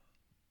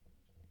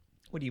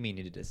What do you mean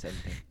you did this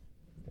anything?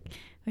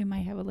 We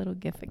might have a little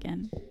GIF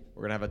again.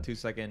 We're gonna have a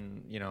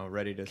 2-second,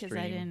 ready to stream.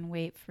 Because I didn't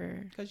wait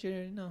for. Because you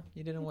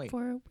didn't wait.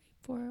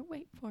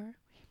 Wait for.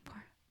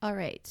 All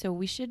right, so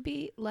we should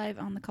be live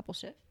on the couple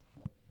shift.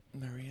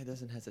 Maria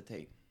doesn't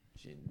hesitate.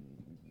 She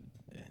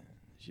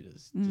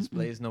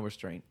displays no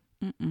restraint.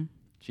 Mm-mm.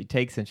 She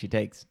takes and she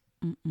takes.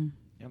 Mm-mm.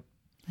 Yep.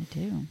 I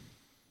do.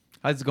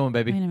 How's it going,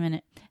 baby? Wait a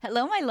minute.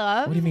 Hello, my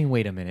love. What do you mean,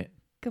 wait a minute?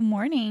 Good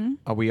morning.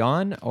 Are we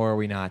on or are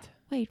we not?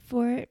 Wait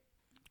for it.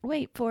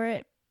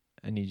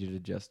 I need you to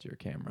adjust your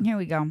camera. Here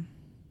we go.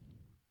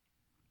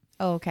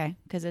 Oh, okay.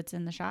 Because it's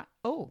in the shot.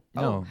 Oh,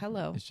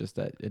 hello. It's just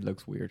that it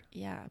looks weird.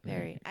 Yeah,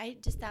 very.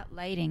 That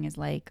lighting is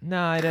like.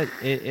 No,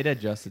 it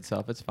adjusts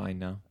itself. It's fine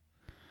now.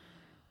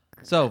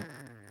 So,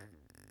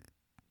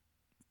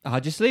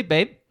 how'd you sleep,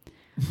 babe?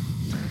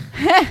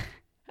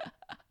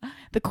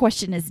 The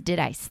question is, did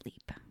I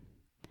sleep?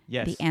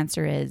 Yes. The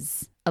answer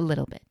is a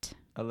little bit.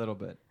 A little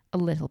bit. A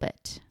little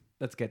bit.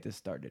 Let's get this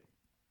started.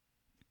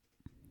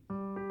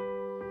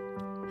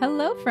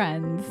 Hello,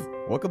 friends.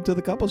 Welcome to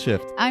the Couple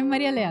Shift. I'm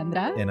Maria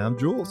Leandra. And I'm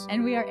Jules.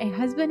 And we are a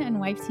husband and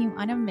wife team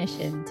on a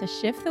mission to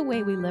shift the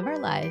way we live our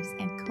lives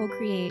and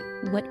co-create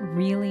what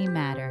really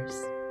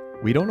matters.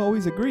 We don't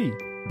always agree,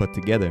 but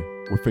together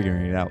we're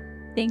figuring it out.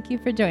 Thank you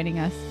for joining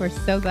us. We're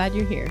so glad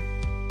you're here.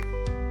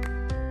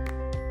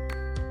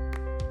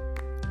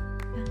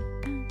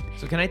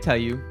 So can I tell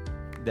you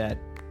that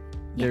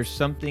there's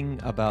something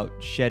about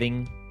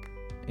shedding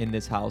in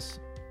this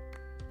house?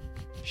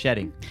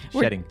 Shedding.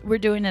 We're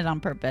doing it on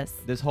purpose.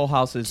 This whole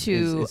house is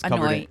covered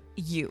annoy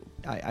you.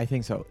 I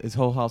think so. This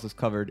whole house is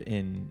covered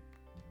in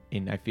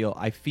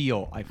I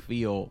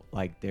feel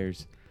like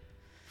there's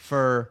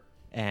fur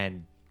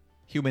and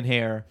human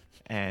hair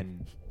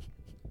and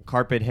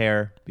carpet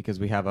hair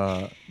because we have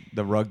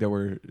the rug that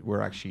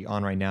we're actually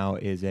on right now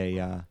is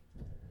a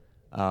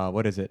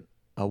what is it?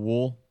 A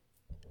wool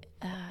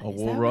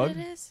wool rug? What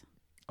it is?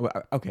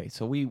 Okay,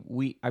 so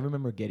I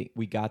remember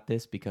we got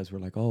this because we're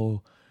like,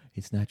 oh,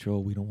 it's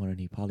natural. We don't want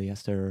any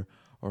polyester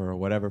or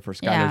whatever for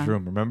Skylar's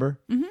room. Remember?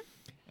 Mm-hmm.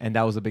 And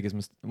that was the biggest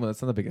mistake. Well,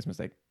 it's not the biggest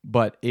mistake,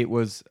 but it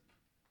was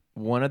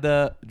one of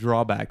the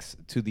drawbacks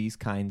to these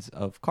kinds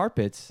of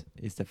carpets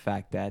is the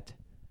fact that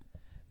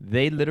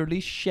they literally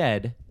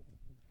shed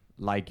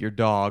like your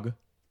dog,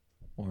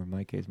 or in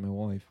my case, my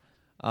wife.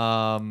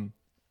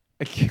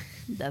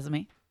 That's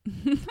me.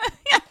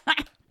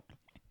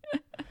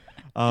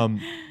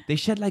 They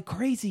shed like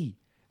crazy.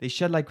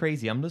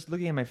 I'm just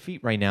looking at my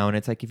feet right now, and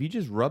it's like if you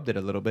just rubbed it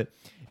a little bit,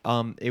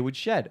 it would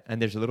shed.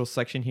 And there's a little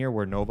section here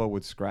where Nova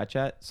would scratch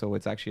at, so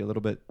it's actually a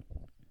little bit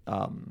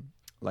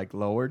like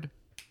lowered,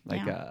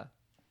 like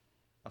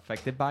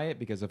affected by it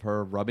because of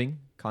her rubbing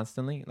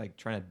constantly, like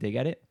trying to dig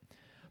at it.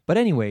 But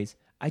anyways,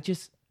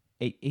 it's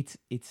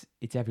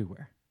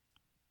everywhere.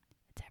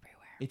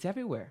 It's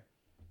everywhere.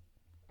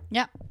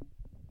 Yeah.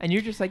 And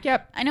you're just like,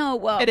 yep. I know.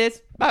 Well, it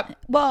is.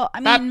 Well,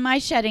 I mean, my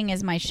shedding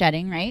is my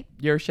shedding, right?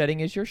 Your shedding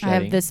is your shedding.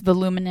 I have this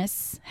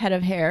voluminous head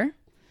of hair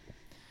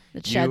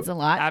that sheds a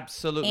lot.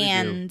 Absolutely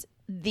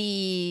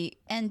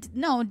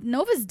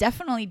Nova's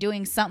definitely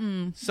doing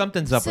something.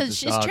 Something's up with this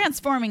she's dog.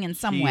 Transforming in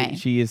some way.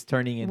 She is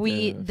turning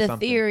into The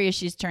theory is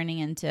she's turning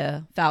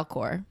into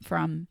Falkor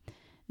from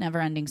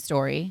Neverending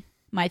Story.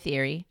 My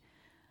theory.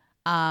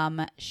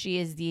 She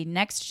is the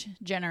next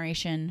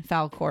generation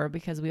Falkor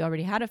because we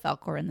already had a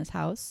Falkor in this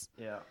house.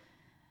 Yeah.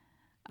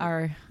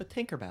 The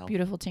Tinkerbell.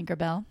 Beautiful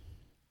Tinkerbell.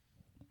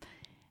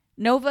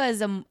 Nova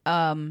is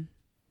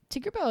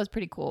Tinkerbell is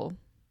pretty cool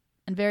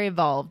and very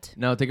evolved.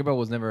 No, Tinkerbell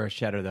was never a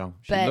shedder though.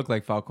 She looked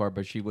like Falkor,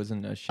 but she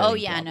wasn't a shedding. Oh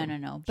yeah, problem.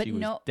 no. But she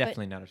was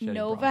definitely not a shedding.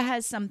 Nova problem.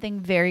 has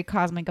something very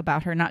cosmic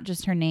about her, not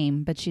just her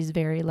name, but she's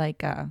very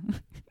like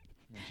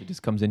She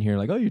just comes in here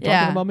like, oh, you're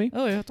talking about me?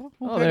 Oh yeah.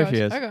 Oh, there she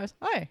is. Hi guys.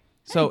 Hi.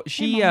 So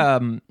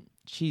hey,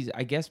 she's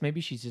I guess maybe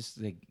she's just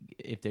like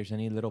if there's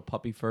any little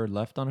puppy fur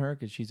left on her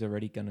because she's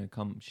already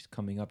she's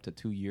coming up to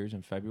 2 years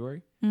in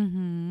February.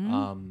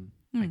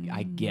 Mm-hmm.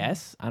 I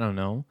guess I don't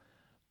know,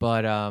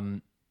 but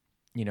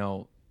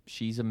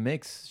she's a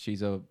mix.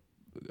 She's a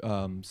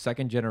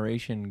second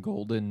generation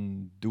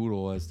golden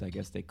doodle, as I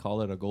guess they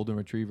call it, a golden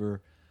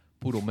retriever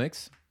poodle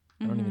mix.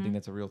 I don't even think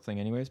that's a real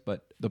thing, anyways.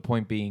 But the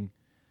point being,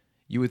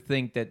 you would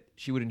think that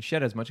she wouldn't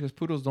shed as much because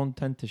poodles don't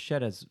tend to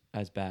shed as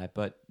bad,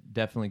 but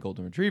definitely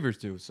golden retrievers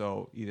do.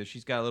 So either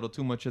she's got a little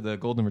too much of the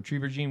golden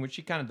retriever gene, which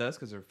she kind of does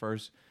because her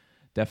fur's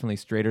definitely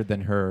straighter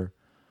than her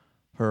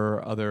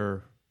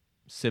other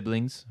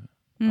siblings'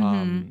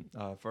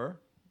 fur.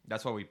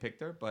 That's why we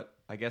picked her. But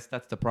I guess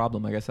that's the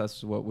problem. I guess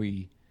that's what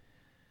we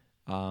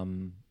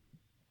gotta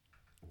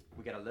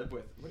live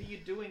with. What are you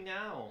doing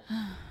now?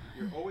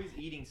 You're always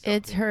eating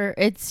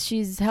something.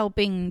 She's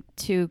helping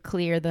to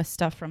clear the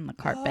stuff from the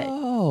carpet.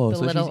 Oh,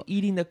 she's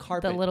eating the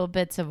carpet. The little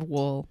bits of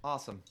wool.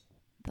 Awesome.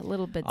 The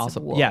little bits of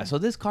wool. Yeah, so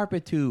this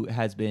carpet too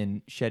has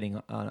been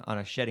shedding on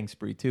a shedding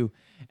spree too.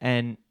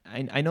 And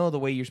I know the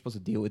way you're supposed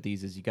to deal with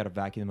these is you gotta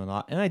vacuum them a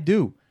lot. And I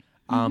do.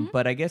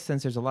 But I guess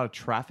since there's a lot of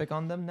traffic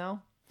on them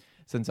now,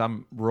 since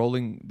I'm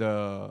rolling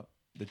the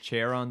the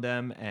chair on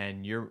them,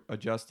 and you're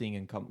adjusting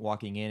and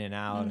walking in and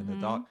out, and the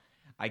dog.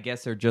 I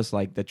guess they're just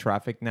like the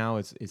traffic now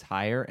is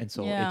higher, and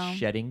so it's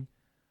shedding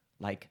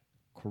like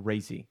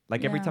crazy.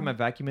 Like every time I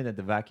vacuum it, and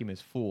the vacuum is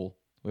full.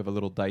 We have a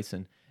little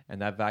Dyson, and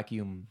that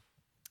vacuum,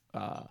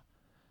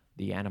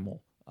 the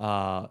animal,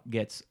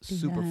 gets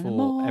super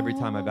full every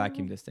time I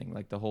vacuum this thing.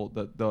 Like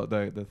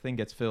the thing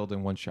gets filled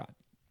in one shot.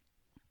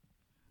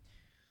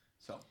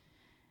 So.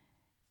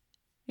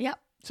 Yep.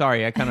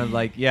 Sorry, I kind of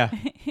like,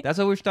 that's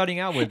what we're starting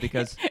out with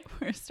because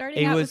we're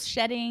starting out with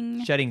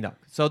shedding duck.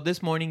 So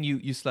this morning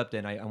you slept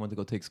in. I went to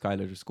go take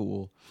Skylar to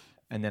school,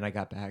 and then I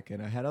got back and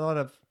I had a lot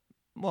of,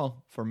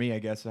 well, for me, I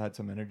guess I had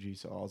some energy.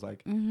 So I was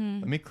like, let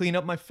me clean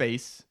up my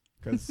face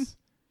because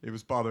it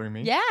was bothering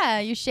me. Yeah,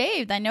 you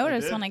shaved. I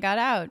noticed when I got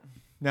out.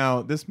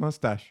 Now, this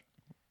mustache,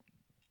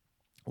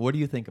 what do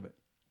you think of it?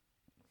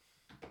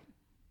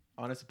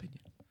 Honest opinion.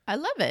 I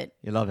love it.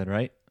 You love it,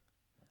 right?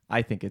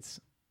 I think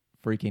it's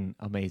freaking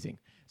amazing.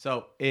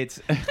 So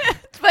it's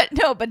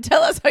but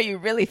tell us how you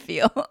really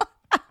feel.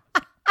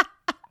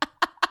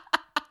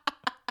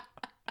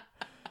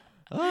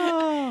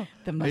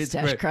 The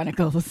Mustache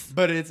Chronicles.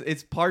 But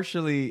it's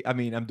partially, I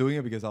mean, I'm doing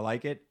it because I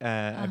like it.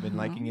 I've been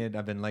liking it.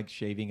 I've been like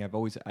shaving.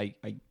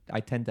 I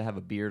tend to have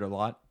a beard a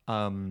lot.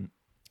 And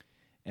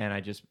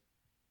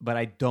but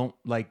I don't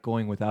like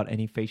going without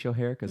any facial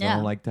hair because I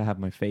don't like to have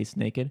my face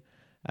naked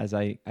as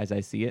I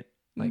see it.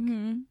 Like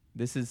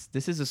this is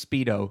a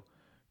Speedo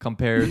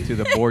compared to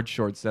the board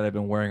shorts that I've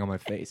been wearing on my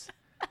face,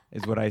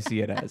 is what I see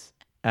it as.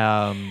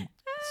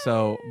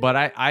 So, but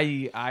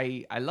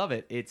I love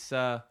it. It's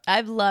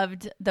I've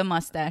loved the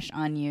mustache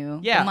on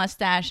you. Yeah, the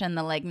mustache and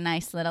the like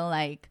nice little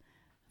like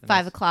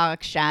 5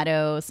 o'clock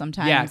shadow.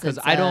 Sometimes yeah, because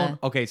I don't.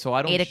 Okay, so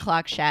I don't 8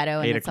 o'clock shadow,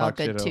 and it's all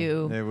good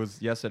shadow. too. It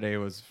was yesterday. It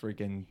was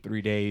freaking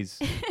 3 days.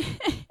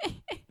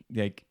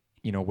 Like,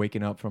 you know,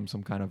 waking up from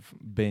some kind of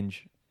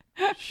binge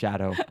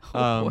shadow.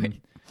 Boy.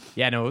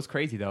 Yeah, no, it was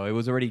crazy though. It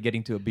was already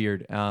getting to a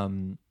beard,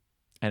 and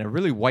a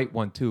really white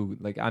one too.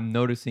 Like I'm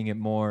noticing it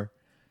more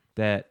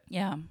that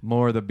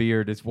more of the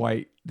beard is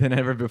white than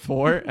ever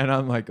before, and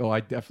I'm like, oh,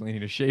 I definitely need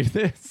to shave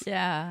this.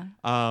 Yeah.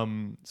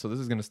 So this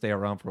is gonna stay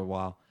around for a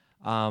while.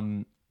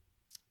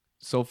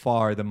 So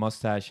far the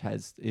mustache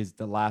is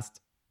the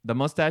last. The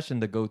mustache and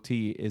the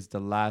goatee is the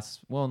last.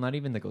 Well, not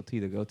even the goatee.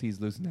 The goatee's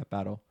losing that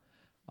battle.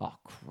 Oh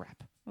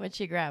crap! What'd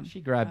she grab?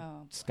 She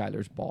grabbed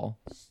Skylar's ball.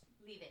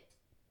 Leave it.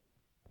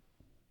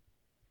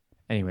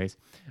 Anyways,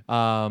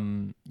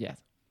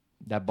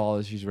 that ball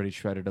is she's already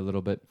shredded a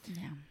little bit.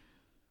 Yeah.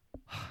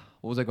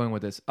 What was I going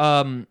with this?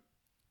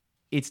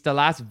 It's the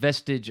last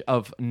vestige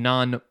of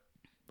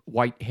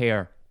non-white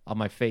hair on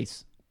my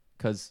face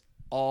because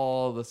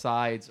all the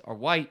sides are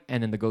white,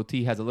 and then the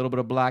goatee has a little bit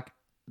of black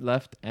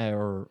left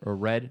or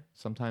red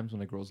sometimes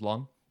when it grows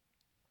long,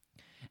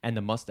 and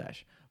the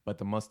mustache. But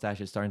the mustache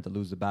is starting to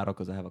lose the battle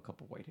because I have a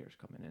couple white hairs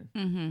coming in.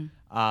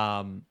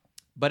 Mm-hmm.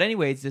 But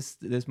anyways,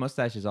 this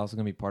mustache is also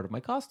going to be part of my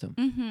costume.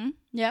 Mm-hmm.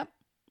 Yep.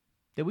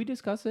 Did we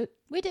discuss it?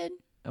 We did.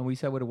 And we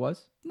said what it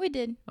was? We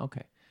did.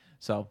 Okay.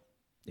 So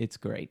it's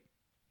great.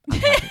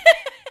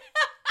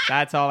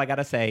 That's all I got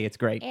to say. It's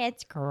great.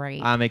 It's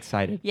great. I'm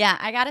excited. Yeah,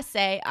 I got to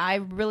say, I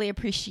have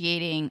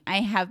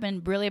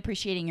been really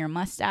appreciating your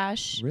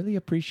mustache. Really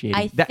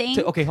appreciating. I think...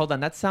 Okay, hold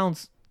on. That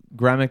sounds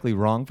grammatically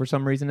wrong for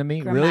some reason to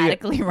me.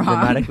 Grammatically wrong.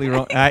 Grammatically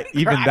wrong.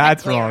 Even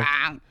that's wrong.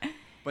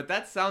 But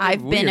that sounds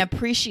I've weird. been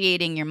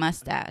appreciating your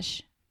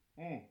mustache.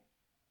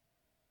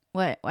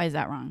 What? Why is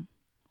that wrong?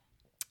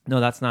 No,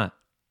 that's not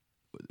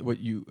what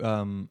you.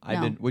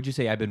 What'd you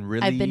say? I've been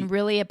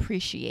really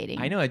appreciating.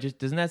 I know.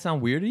 Doesn't that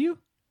sound weird to you?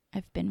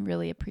 I've been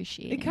really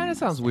appreciating. It kind of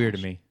sounds weird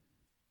to me.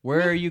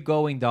 Where are you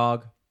going,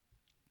 dog?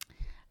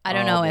 I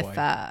don't know if.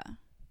 I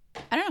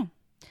don't know.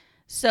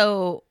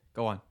 So.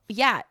 Go on.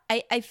 Yeah,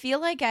 I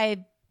feel like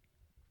I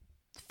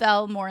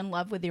fell more in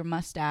love with your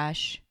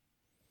mustache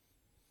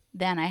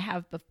than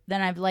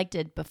I've liked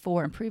it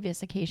before in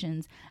previous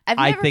occasions.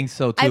 I think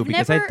so too,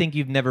 because I think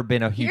you've never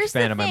been a huge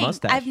fan of my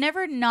mustache. I've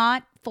never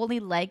not fully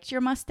liked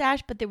your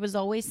mustache, but there was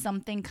always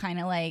something kind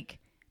of like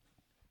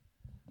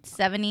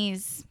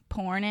 70s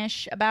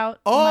pornish about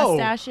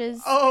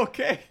mustaches. Oh,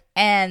 okay.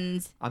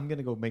 And I'm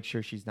gonna go make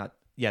sure she's not.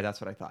 Yeah,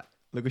 that's what I thought.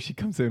 Look what she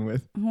comes in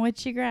with. What'd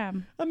she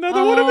grab?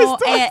 Another one of his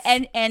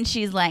ducks. And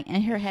she's like,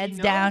 and her head's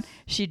down.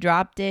 She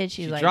dropped it.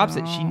 She drops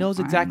it. She knows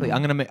exactly.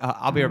 I'm gonna.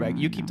 I'll be right back.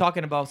 You keep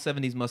talking about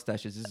 70s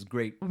mustaches. This is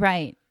great.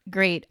 Right.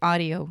 Great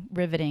audio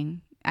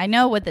riveting. I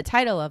know what the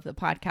title of the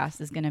podcast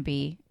is gonna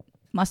be.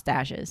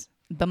 Mustaches.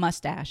 The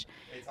mustache.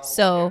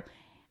 So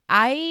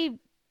I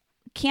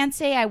can't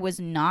say I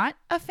was not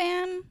a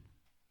fan.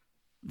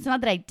 It's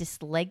not that I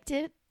disliked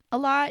it a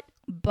lot,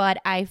 but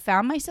I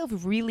found myself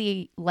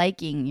really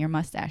liking your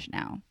mustache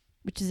now,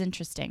 which is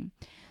interesting.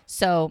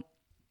 So,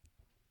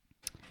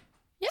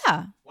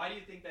 yeah. Why do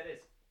you think that is?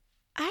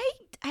 I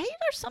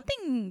there's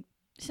something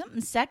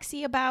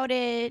sexy about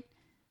it.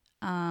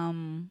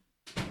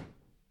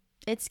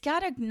 It's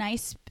got a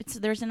nice.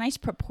 There's a nice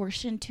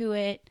proportion to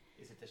it.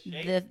 Is it the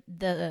shape?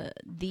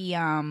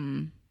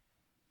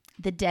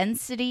 The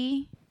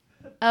density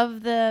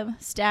of the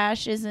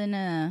stash is in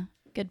a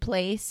good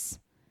place.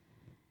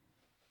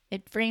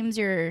 It frames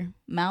your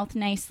mouth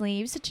nicely.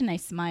 You have such a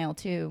nice smile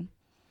too.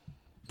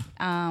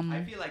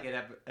 I feel like it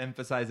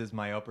emphasizes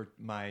my upper,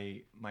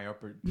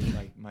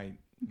 like my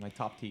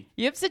top teeth.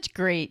 You have such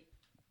great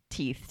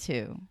teeth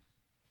too.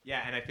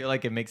 Yeah, and I feel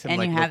like it makes them And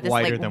like you have look this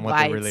wider like than what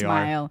they wide really are.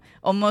 smile,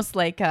 almost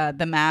like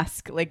the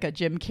mask, like a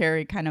Jim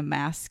Carrey kind of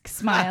mask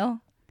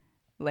smile,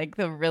 like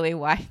the really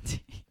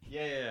wide,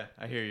 Yeah.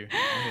 I hear you.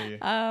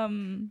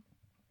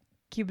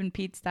 Cuban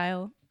Pete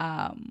style.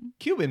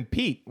 Cuban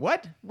Pete,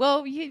 what?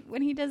 Well,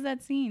 when he does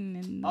that scene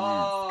in the mask.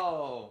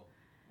 Oh,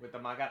 with the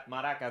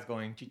maracas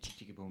going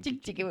chicka boom.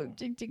 Chick, chicka boom,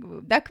 chick, chicka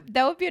boom.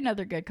 That would be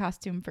another good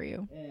costume for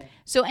you.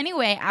 So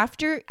anyway,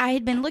 after I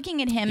had been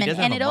looking at him, He and, does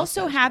have and a it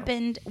also mustache, though.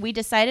 happened, we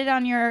decided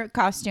on your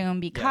costume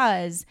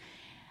because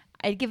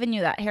I'd given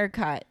you that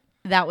haircut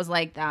that was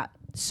like that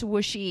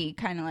swooshy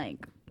kind of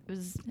like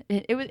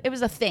it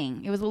was a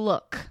thing. It was a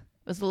look.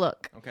 It was a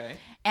look. Okay.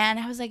 And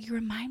I was like, you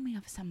remind me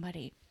of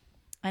somebody.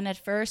 And at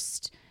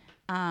first,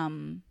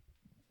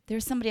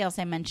 there's somebody else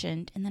I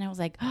mentioned, and then I was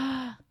like,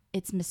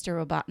 it's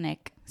Mr.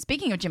 Robotnik.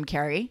 Speaking of Jim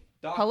Carrey,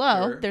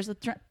 hello. There's a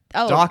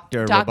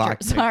Dr.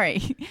 Robotnik.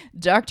 Sorry,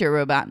 Dr.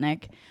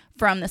 Robotnik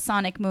from the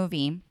Sonic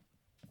movie,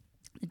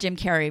 the Jim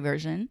Carrey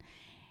version.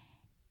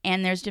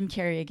 And there's Jim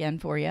Carrey again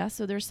for you.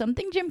 So there's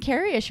something Jim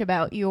Carrey-ish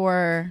about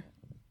your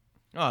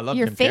Oh, I love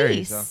your Jim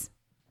face. Carrey. So.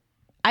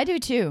 I do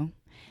too.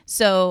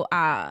 So,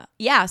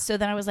 so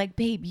then I was like,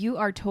 babe, you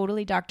are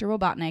totally Dr.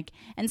 Robotnik.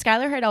 And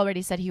Skylar had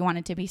already said he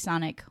wanted to be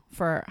Sonic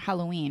for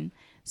Halloween.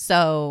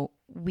 So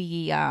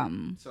we,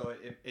 So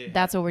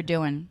that's what we're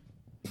doing.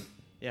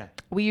 Yeah.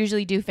 We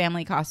usually do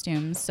family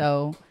costumes.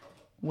 So,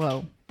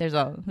 whoa, there's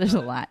a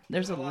lot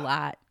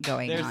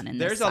going on in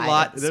this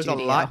side of the There's a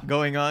studio. lot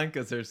going on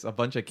because there's a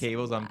bunch of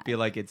cables. I feel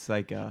like it's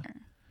like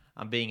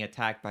I'm being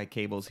attacked by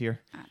cables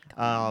here.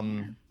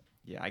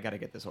 Yeah, I got to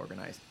get this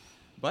organized.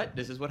 But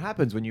this is what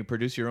happens when you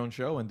produce your own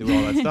show and do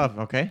all that stuff,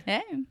 okay?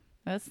 Hey,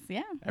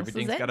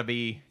 Everything's got to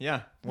be, This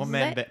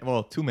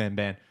is two-man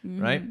band, Mm-hmm.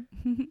 right?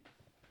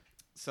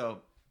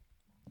 So,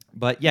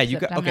 but yeah,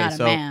 Except I'm not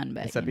a man,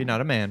 but, except you you're know.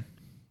 not a man.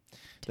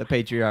 The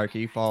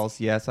patriarchy falls.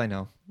 Yes, I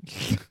know.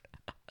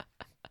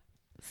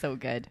 So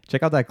good.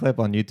 Check out that clip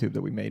on YouTube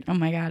that we made. Oh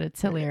my God,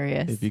 it's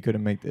hilarious. If you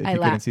couldn't make the, if I you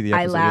couldn't see the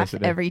I episode laugh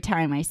yesterday. every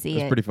time I see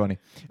It's it. pretty funny.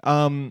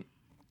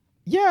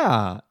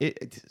 Yeah.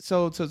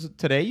 So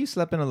today you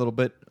slept in a little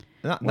bit.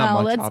 Not Well,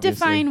 much, let's obviously.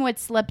 define what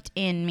slept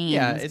in means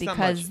Yeah, it's not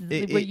because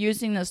much. we're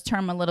using this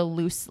term a little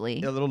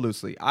loosely. A little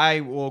loosely. I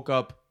woke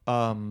up.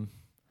 I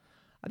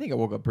think I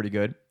woke up pretty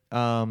good.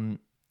 And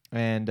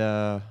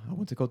I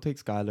went to go take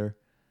Skylar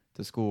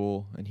to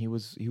school, and he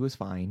was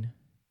fine.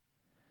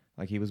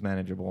 Like he was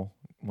manageable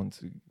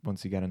once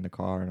he got in the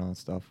car and all that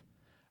stuff.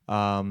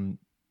 And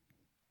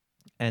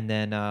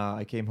then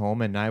I came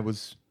home and I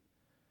was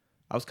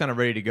kind of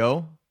ready to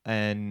go.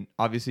 And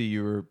obviously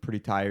you were pretty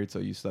tired, so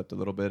you slept a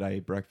little bit. I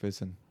ate breakfast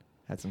and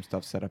had some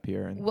stuff set up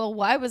here. And Well,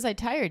 why was I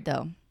tired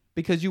though?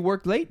 because you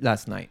worked late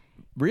last night,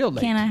 real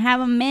late. Can I have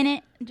a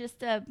minute?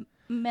 Just a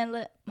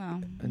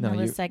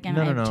millisecond.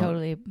 No.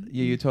 Totally.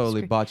 You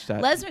totally botched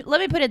that. Let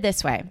me put it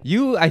this way.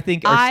 You, I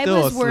think, are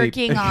still asleep.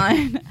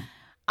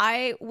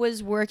 I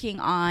was working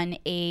on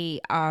a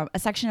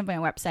section of my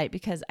website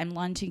because I'm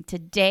launching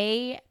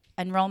today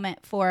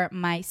enrollment for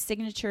my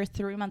signature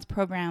 3-month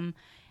program.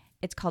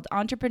 It's called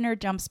Entrepreneur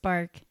Jump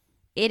Spark.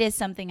 It is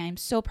something I'm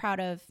so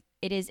proud of.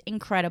 It is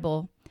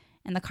incredible.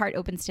 And the cart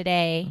opens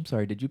today I'm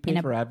sorry, did you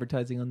pay for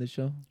advertising on this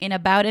show? in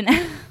about an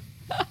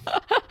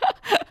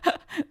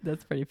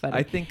That's pretty funny.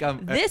 I think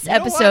This you know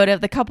episode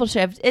of The Couple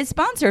Shift is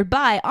sponsored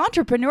by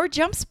Entrepreneur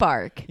Jump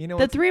Spark, You know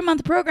the what?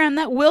 3-month program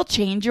that will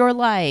change your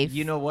life.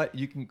 You know what?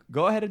 You can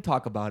go ahead and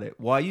talk about it.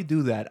 While you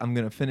do that, I'm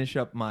gonna finish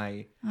up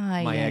my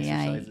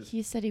exercises.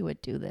 He said he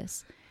would do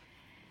this.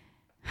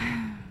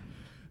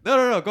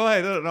 No. Go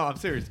ahead. No. I'm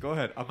serious. Go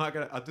ahead.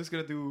 I'm just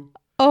gonna do.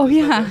 Oh, just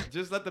yeah.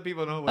 Just let the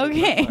people know what it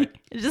Okay. looks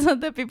like. Just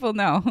let the people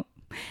know.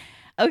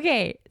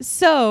 Okay.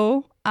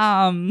 So,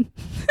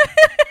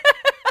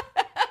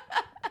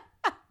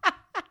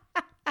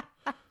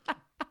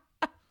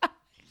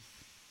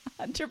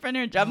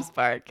 Entrepreneur Jump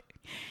Spark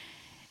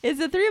is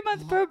a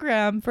 3-month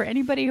program for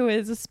anybody who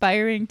is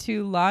aspiring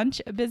to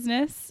launch a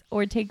business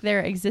or take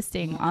their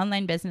existing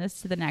online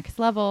business to the next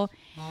level.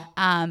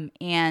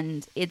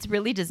 And it's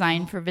really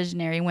designed for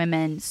visionary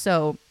women.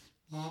 So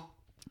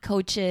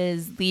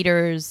coaches,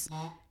 leaders,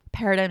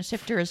 paradigm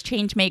shifters,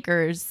 change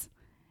makers,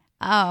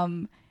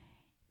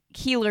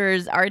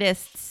 healers,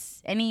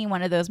 artists, any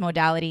one of those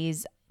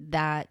modalities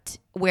that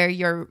where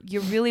you're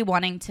really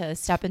wanting to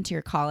step into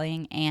your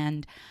calling.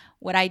 And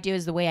what I do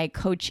is the way I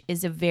coach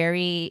is a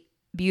very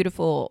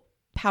beautiful,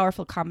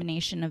 powerful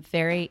combination of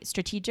very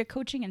strategic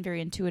coaching and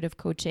very intuitive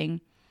coaching.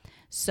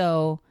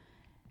 So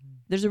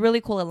there's a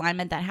really cool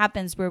alignment that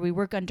happens where we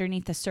work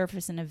underneath the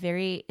surface in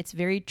it's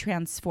very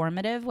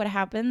transformative what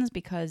happens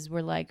because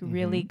we're like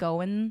really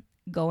going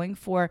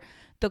for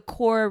the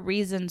core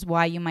reasons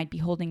why you might be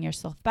holding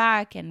yourself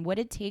back and what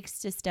it takes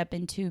to step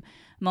into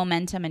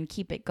momentum and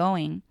keep it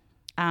going.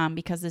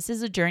 because this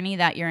is a journey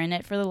that you're in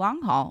it for the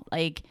long haul.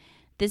 Like,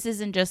 this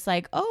isn't just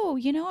like, oh,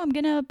 I'm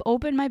going to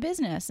open my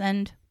business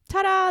and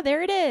ta-da,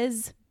 there it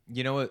is.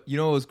 You know what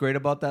was great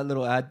about that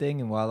little ad thing?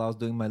 And while I was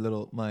doing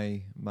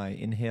my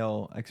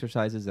inhale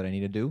exercises that I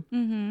need to do,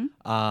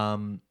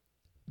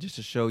 just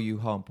to show you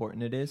how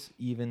important it is,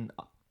 even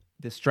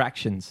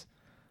distractions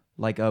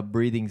like a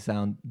breathing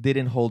sound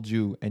didn't hold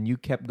you, and you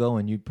kept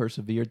going. You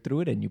persevered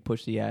through it, and you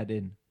pushed the ad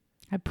in.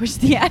 I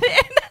pushed the ad in.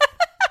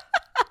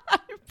 I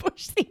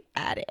pushed the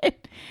ad in.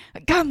 I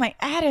got my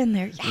ad in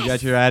there. Yes. You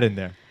got your ad in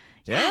there.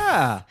 Yes.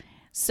 Yeah.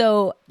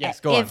 So yes,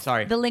 go on.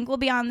 Sorry. The link will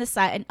be on the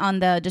site, on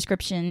the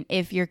description,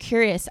 if you're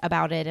curious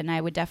about it, and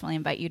I would definitely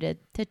invite you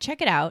to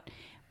check it out,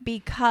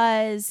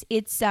 because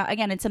it's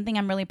again, it's something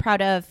I'm really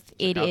proud of.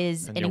 It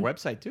is and your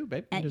website too,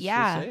 babe. Just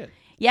say it.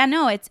 Yeah,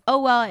 no, it's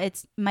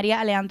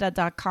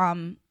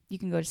mariaaleandra.com. You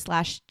can go to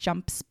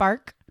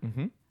 /jumpspark.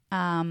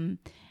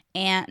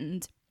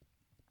 And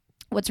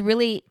what's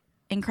really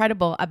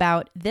incredible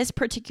about this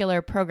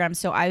particular program,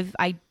 so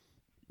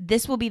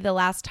this will be the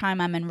last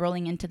time I'm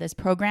enrolling into this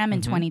program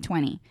in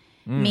 2020.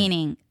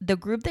 Meaning the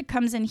group that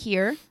comes in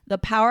here, the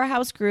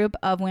powerhouse group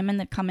of women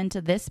that come into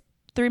this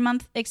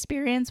 3-month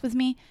experience with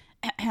me,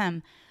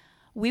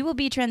 we will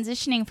be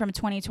transitioning from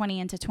 2020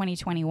 into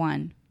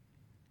 2021.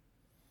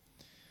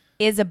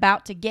 Is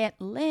about to get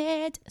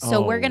lit.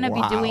 So we're going to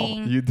be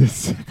doing... You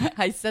just...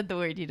 I said the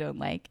word you don't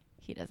like.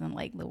 He doesn't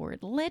like the word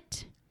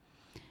lit.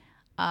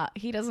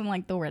 He doesn't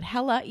like the word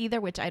hella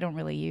either, which I don't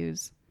really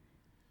use.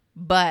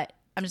 But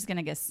I'm just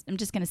going to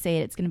say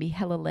it. It's going to be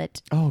hella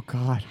lit. Oh,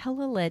 God.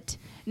 Hella lit.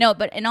 No,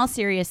 but in all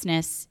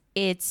seriousness,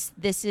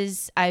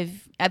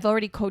 I've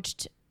already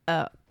coached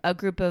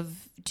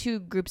two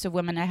groups of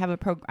women. I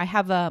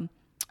have a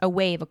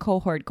wave, a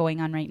cohort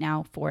going on right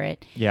now for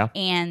it. Yeah.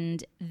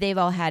 And they've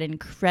all had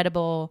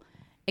incredible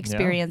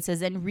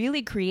experiences and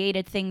really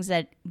created things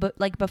but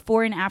like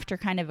before and after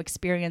kind of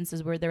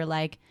experiences where they're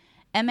like,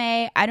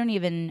 MA, I don't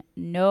even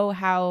know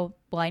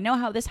I know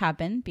how this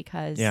happened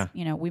because,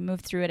 we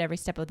moved through it every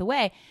step of the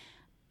way.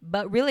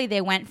 But really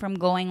they went from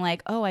going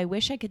like, oh, I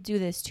wish I could do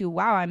this to,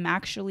 wow, I'm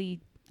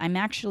actually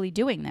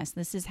doing this.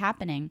 This is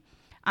happening.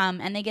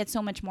 And they get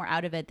so much more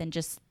out of it than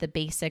just the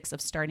basics of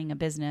starting a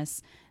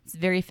business. It's a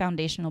very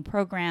foundational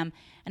program.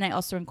 And I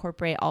also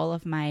incorporate all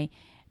of my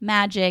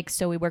magic.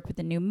 So we work with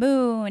the new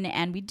moon,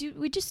 and we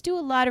just do a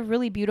lot of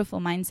really beautiful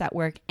mindset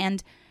work.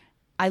 And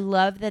I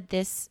love that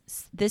this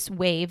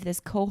wave, this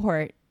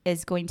cohort,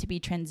 is going to be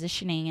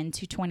transitioning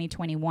into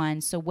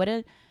 2021. So what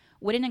an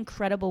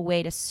incredible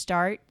way to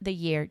start the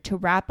year, to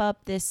wrap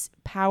up this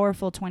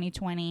powerful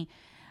 2020,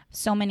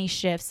 so many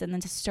shifts, and then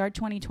to start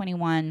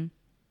 2021.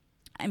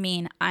 I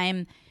mean,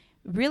 I'm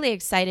really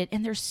excited,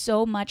 and there's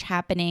so much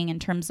happening in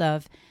terms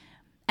of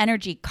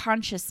energy,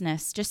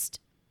 consciousness, just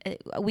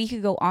we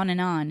could go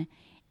on,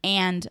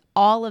 and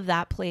all of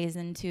that plays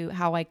into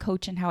how I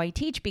coach and how I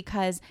teach,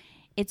 because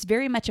it's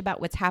very much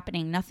about what's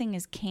happening. Nothing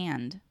is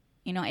canned.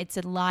 It's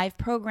a live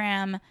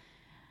program.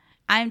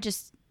 I'm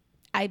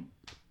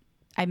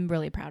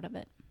really proud of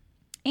it.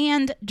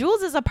 And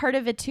Jules is a part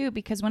of it too,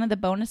 because one of the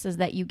bonuses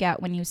that you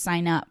get when you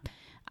sign up.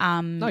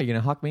 No, you're going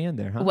to huck me in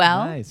there, huh?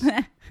 Well, nice.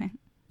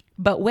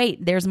 But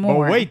wait, there's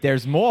more.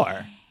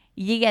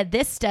 You get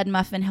this stud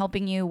muffin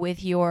helping you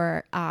with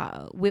your,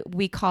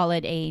 we call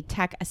it a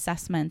tech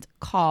assessment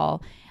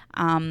call.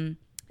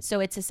 So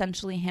it's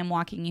essentially him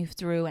walking you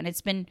through, and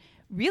it's been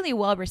really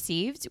well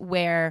received,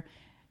 where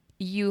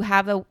you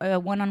have a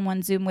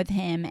one-on-one Zoom with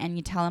him and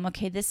you tell him,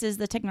 okay, this is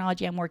the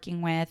technology I'm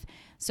working with.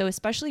 So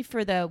especially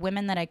for the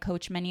women that I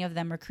coach, many of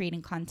them are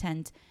creating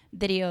content,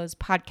 videos,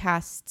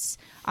 podcasts.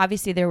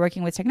 Obviously, they're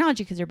working with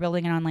technology because they're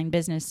building an online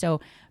business.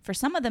 So for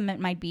some of them, it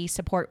might be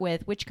support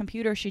with which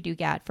computer should you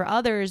get. For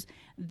others,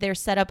 they're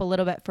set up a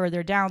little bit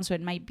further down. So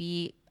it might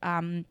be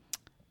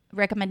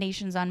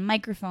recommendations on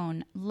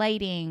microphone,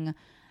 lighting,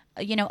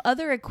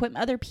 other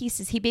equipment, other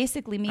pieces. He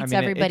basically meets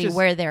everybody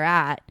where they're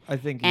at. I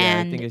think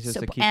it's just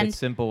to keep it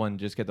simple and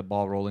just get the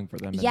ball rolling for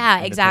them.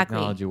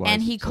 Exactly.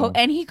 And he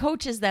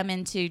coaches them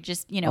into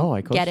just,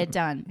 get it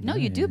done. No,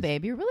 you do,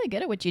 babe. You're really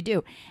good at what you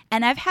do.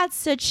 And I've had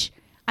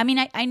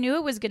I knew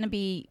it was going to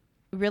be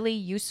really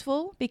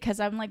useful, because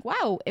I'm like,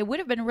 wow, it would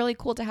have been really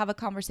cool to have a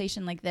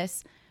conversation like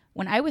this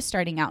when I was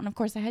starting out. And of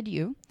course I had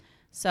you.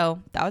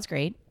 So that was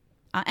great.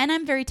 And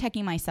I'm very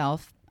techie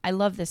myself. I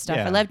love this stuff.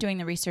 Yeah. I love doing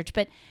the research,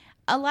 but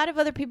a lot of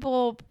other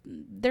people,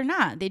 they're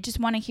not. They just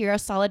want to hear a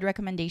solid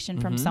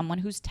recommendation from someone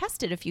who's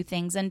tested a few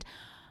things. And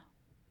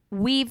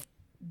we've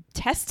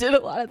tested a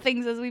lot of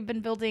things as we've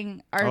been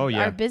building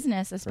our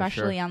business,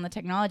 especially on the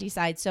technology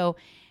side. So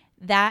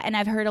that, and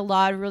I've heard a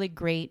lot of really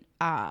great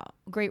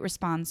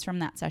response from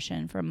that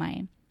session from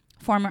my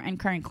former and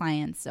current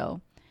clients.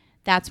 So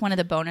that's one of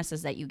the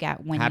bonuses that you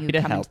get when you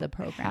come into the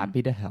program.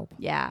 Happy to help.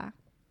 Yeah.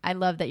 I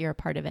love that you're a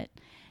part of it.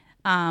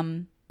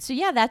 So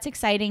yeah, that's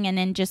exciting. And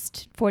in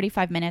just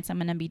 45 minutes, I'm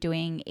going to be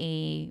doing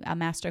a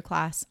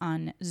masterclass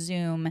on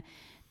Zoom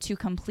to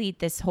complete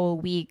this whole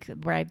week,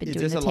 where I've been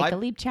doing the Take a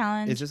Leap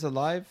challenge. Is this a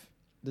live,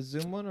 the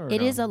Zoom one? Or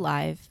it is a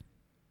live.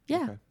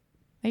 Yeah.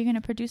 Are you going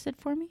to produce it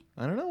for me?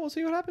 I don't know. We'll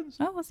see what happens.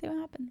 Oh, we'll see what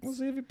happens. We'll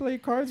see if you play your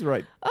cards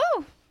right.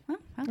 Oh.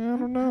 I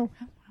don't know.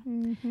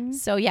 Mm-hmm.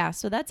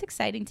 So that's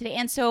exciting today.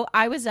 And so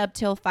I was up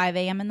till 5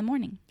 a.m. in the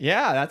morning.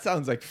 Yeah, that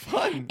sounds like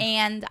fun.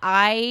 And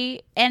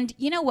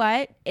you know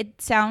what?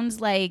 It sounds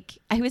like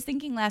I was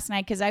thinking last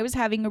night because I was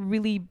having a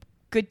really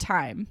good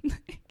time.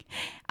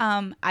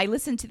 I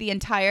listened to the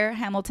entire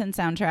Hamilton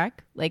soundtrack,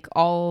 like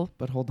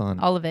But hold on.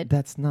 all of it.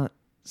 That's not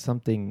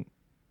something.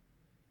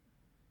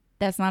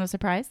 That's not a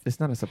surprise. It's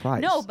not a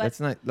surprise. No, but that's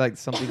not like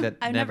something that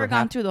I've never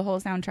gone through the whole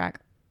soundtrack.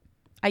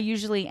 I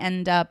usually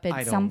end up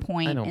at some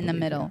point in the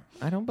middle.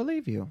 I don't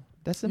believe you.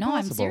 That's No,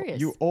 impossible. I'm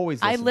serious. You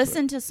always. I listen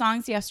listened to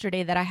songs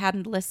yesterday that I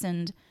hadn't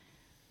listened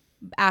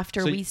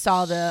after So we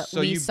saw the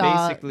So you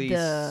basically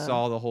the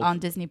saw the whole on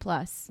Disney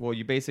Plus. Well,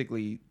 you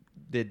basically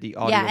did the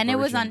audio. Yeah, and it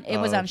was version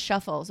on of-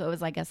 shuffle, so it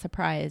was like a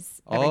surprise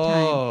every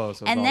time. Oh,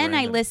 so it's And all then I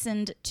random.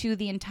 listened to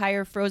the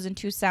entire Frozen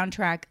 2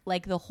 soundtrack,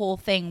 like the whole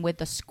thing with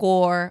the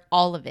score,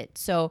 all of it.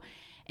 So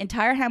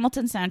entire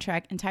Hamilton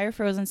soundtrack, entire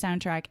Frozen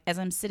soundtrack, as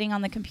I'm sitting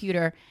on the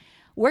computer,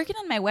 working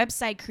on my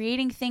website,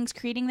 creating things,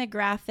 creating the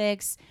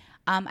graphics.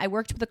 I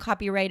worked with a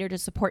copywriter to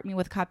support me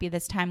with copy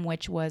this time,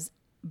 which was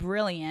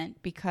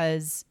brilliant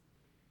because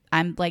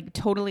I'm like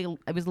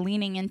I was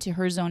leaning into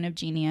her zone of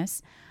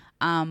genius.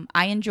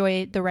 I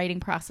enjoy the writing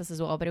process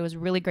as well, but it was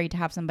really great to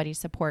have somebody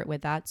support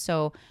with that.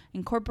 So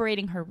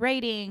incorporating her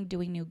writing,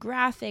 doing new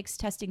graphics,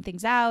 testing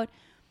things out.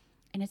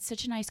 And it's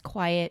such a nice,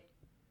 quiet,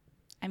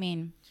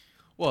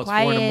 Well, it's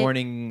 4 in the quiet-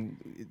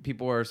 morning.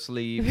 People are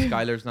asleep.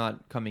 Skylar's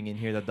not coming in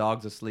here. The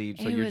dog's asleep.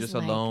 So it you're was just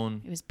like-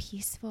 alone. It was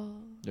peaceful.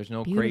 There's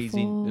no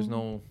beautiful. There's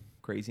no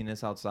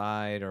craziness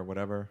outside or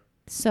whatever.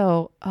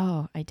 So,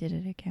 I did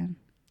it again.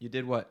 You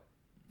did what?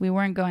 We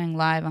weren't going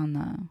live on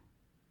the...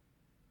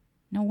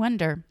 No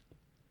wonder.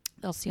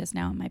 They'll see us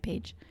now on my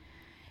page.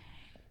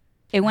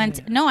 It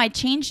went... No, I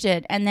changed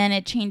it, and then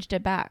it changed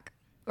it back.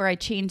 Or I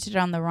changed it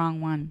on the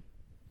wrong one.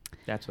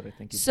 That's what I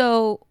think.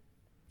 So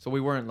we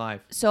weren't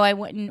live. So I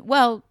wouldn't...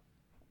 Well,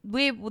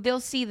 they'll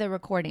see the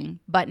recording,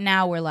 but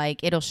now we're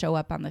like, it'll show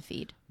up on the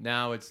feed.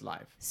 Now it's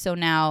live. So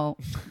now,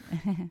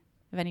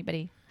 if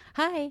anybody...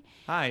 Hi.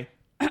 Hi.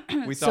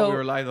 We thought So- we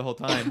were live the whole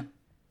time.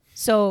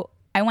 So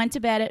I went to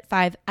bed at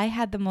 5. I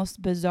had the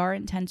most bizarre,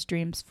 intense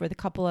dreams for the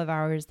couple of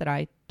hours that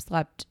I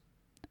slept,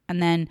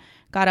 and then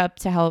got up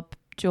to help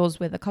Jules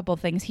with a couple of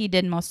things. He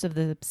did most of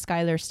the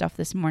Skylar stuff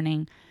this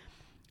morning.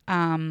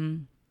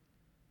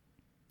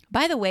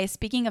 By the way,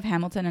 speaking of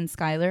Hamilton and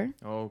Skylar,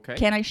 Okay.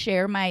 can I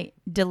share my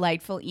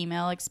delightful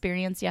email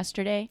experience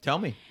yesterday? Tell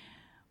me.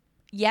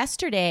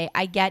 Yesterday,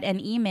 I get an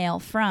email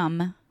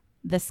from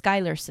the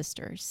Skylar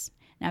sisters.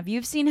 Now, if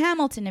you've seen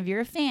Hamilton, if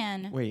you're a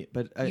fan, Wait,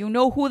 but you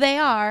know who they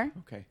are.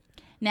 okay.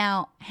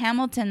 Now,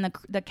 Hamilton,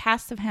 the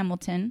cast of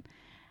Hamilton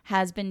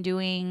has been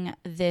doing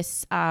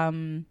this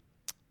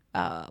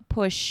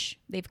push.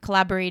 They're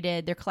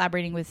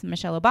collaborating with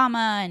Michelle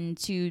Obama and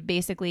to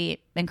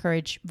basically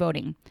encourage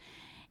voting.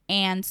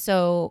 And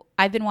so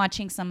I've been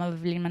watching some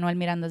of Lin-Manuel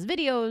Miranda's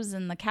videos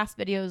and the cast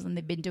videos, and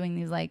they've been doing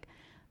these like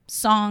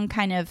song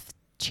kind of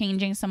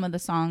changing some of the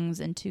songs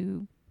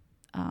into,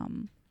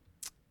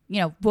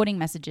 voting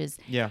messages.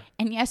 Yeah.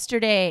 And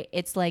yesterday,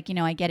 it's like,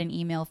 I get an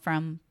email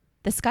from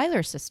the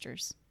Skylar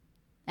sisters,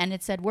 and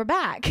it said, "We're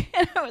back."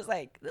 And I was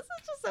like, this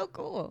is just so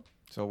cool.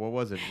 So what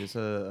was it? Just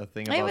a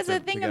thing about It was a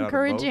to thing get out and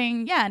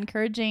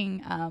vote?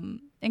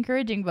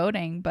 encouraging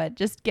voting, but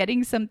just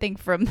getting something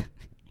from,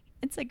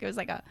 it was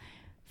like a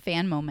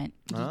fan moment,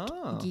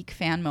 geek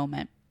fan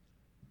moment.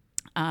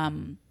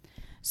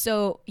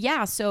 So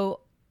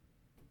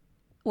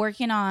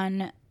working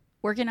on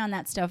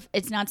that stuff.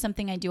 It's not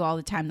something I do all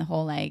the time. The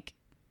whole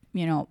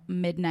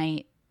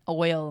midnight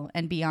oil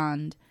and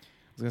beyond.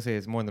 I was gonna say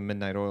it's more than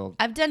midnight oil.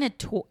 I've done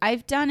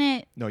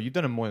it. No, you've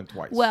done it more than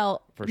twice.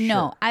 Well, for no,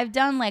 sure. I've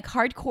done like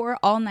hardcore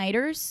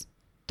all-nighters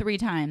 3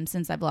 times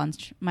since I've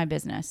launched my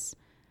business.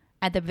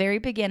 At the very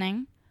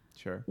beginning,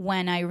 Sure.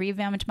 when I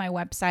revamped my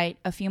website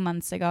a few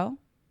months ago,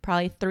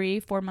 probably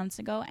 3-4 months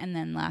ago, and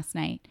then last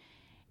night.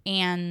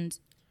 And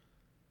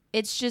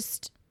it's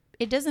just,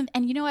 it doesn't,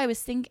 and I was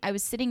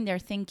sitting there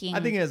thinking. I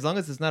think as long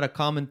as it's not a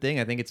common thing,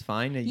 I think it's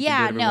fine. You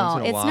Yeah, can do it every once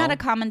in a it's while. not a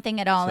common thing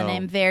at all. And So-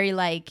 I'm very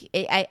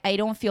I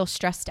don't feel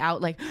stressed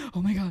out like,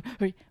 oh my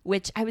God.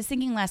 Which I was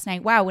thinking last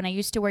night, wow, when I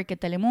used to work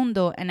at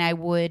Telemundo and I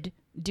would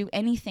do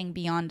anything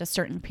beyond a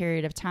certain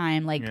period of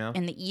time, like Yeah.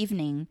 in the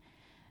evening,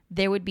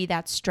 there would be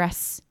that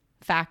stress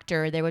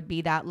factor. There would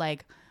be that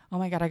like, oh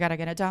my God, I gotta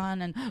get it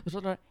done.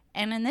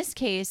 And in this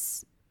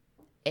case,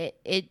 it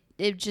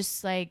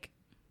just like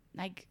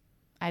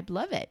I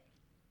love it.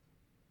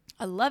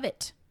 I love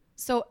it.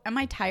 So am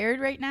I tired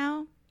right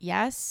now?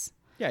 Yes.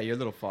 Yeah, you're a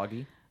little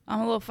foggy. I'm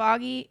a little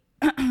foggy.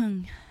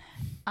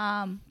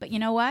 But you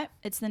know what?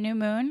 It's the new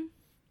moon.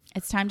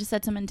 It's time to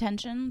set some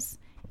intentions,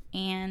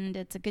 and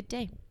it's a good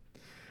day.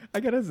 I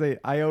gotta say,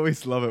 I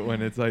always love it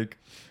when it's like,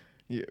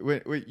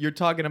 when you're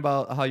talking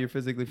about how you're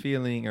physically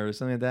feeling or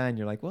something like that, and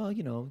you're like, well,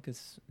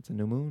 because it's a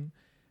new moon,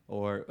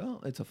 or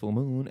well, it's a full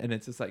moon, and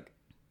it's just like,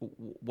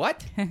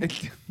 what?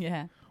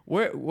 Yeah.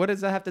 What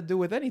does that have to do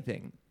with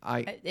anything?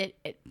 It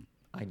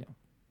I know.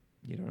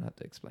 You don't have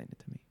to explain it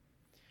to me.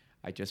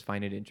 I just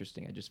find it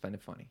interesting. I just find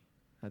it funny.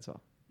 That's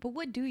all. But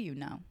what do you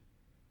know?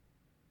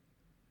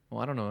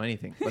 Well, I don't know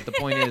anything. But the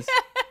point is,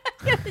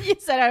 You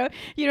said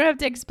you don't have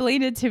to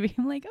explain it to me.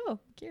 I'm like, oh,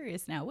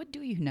 curious now. What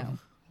do you know?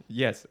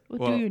 yes.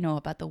 What do you know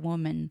about the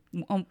woman?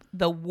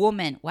 The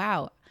woman.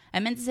 Wow. I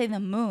meant to say the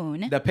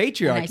moon. The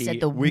patriarchy. And I said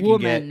the we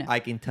woman. Can get, I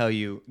can tell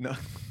you. No.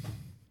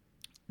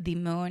 The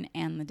moon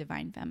and the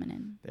divine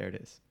feminine. There it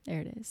is.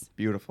 There it is.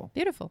 Beautiful.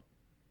 Beautiful.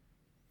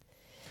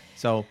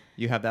 So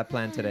you have that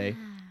plan today.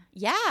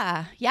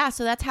 Yeah. Yeah.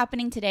 So that's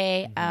happening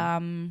today.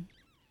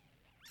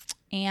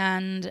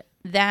 And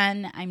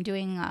then I'm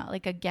doing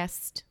like a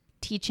guest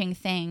teaching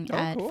thing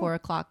at cool.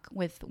 4:00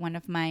 with one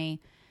of my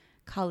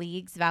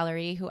colleagues,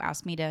 Valerie, who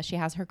asked me she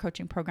has her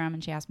coaching program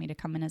and she asked me to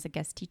come in as a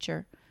guest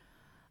teacher.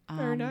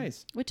 Very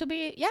nice. Which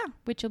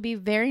will be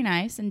very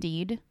nice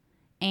indeed.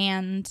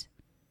 And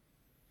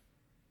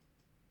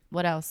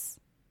what else?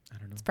 I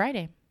don't know. It's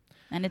Friday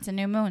and it's a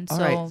new moon. All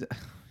So right.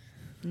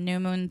 new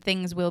moon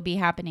things will be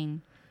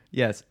happening.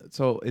 Yes.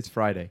 So it's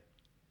Friday.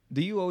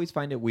 Do you always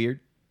find it weird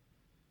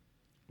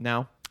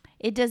now?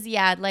 It does.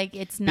 Yeah. Like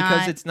it's not.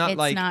 Because it's not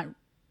like.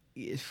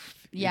 It's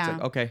Yeah.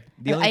 like, okay.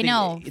 I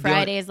know.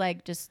 Friday is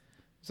like just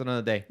it's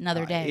another day.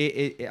 Another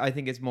day. I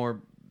think it's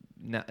more.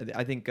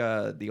 I think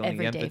the only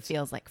every day emphasis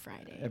feels like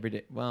Friday. every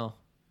day. Well,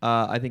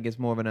 I think it's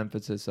more of an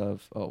emphasis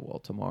of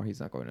tomorrow he's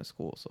not going to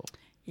school,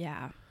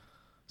 Yeah.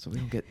 so we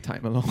don't get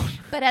time alone.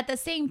 But at the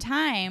same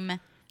time,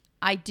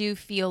 I do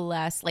feel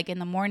less like in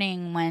the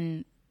morning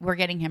when we're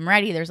getting him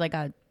ready, there's like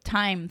a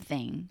time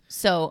thing.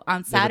 So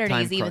on There's a time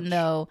Saturdays, even crunch.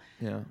 though,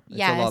 Yeah, it's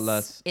yes, a lot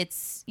less.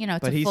 it's, it's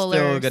But a he's fuller,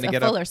 still gonna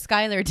get up-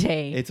 Skylar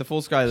day. It's a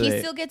full sky He day.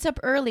 still gets up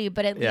early,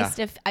 but at Yeah. least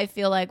if I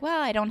feel like, well,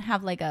 I don't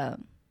have like a,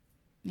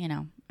 we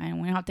don't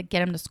have to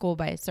get him to school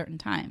by a certain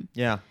time.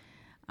 Yeah.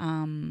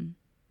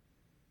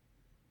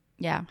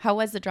 Yeah. How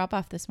was the drop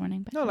off this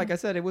morning? No, like I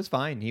said, it was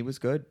fine. He was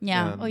good.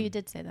 Yeah. You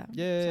did say that.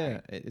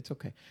 Yeah. It's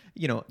okay.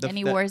 And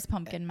he wore his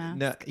pumpkin mask.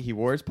 No, he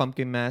wore his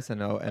pumpkin mask,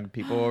 and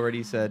people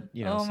already said, Oh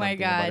my something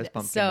about his God.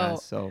 pumpkin So-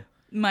 mask. So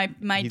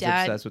My He's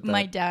dad obsessed with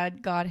my that.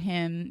 dad got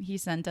him. He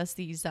sent us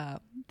these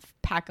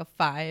pack of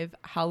 5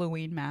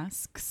 Halloween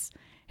masks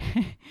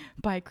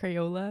by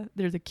Crayola.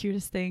 They're the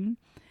cutest thing,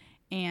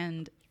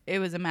 and it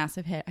was a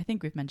massive hit. I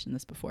think we've mentioned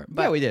this before,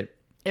 but yeah, we did.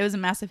 it was a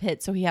massive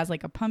hit. So he has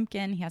like a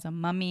pumpkin, he has a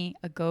mummy,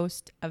 a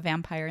ghost, a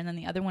vampire, and then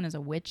the other one is a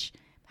witch.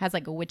 Has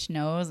like a witch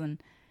nose.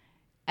 And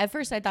at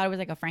first I thought it was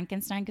like a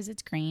Frankenstein because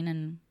it's green,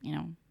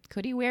 and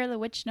could he wear the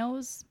witch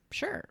nose?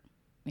 Sure,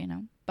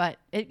 but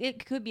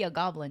it could be a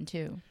goblin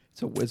too.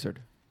 It's a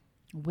wizard.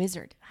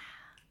 Wizard.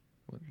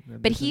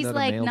 Isn't But he's that a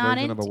like male not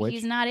version of a into witch?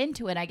 he's not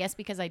into it, I guess,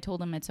 because I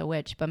told him it's a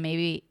witch, but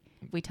maybe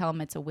we tell him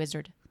it's a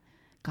wizard.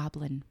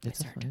 Goblin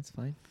wizard. It's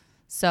fine.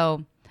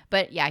 So,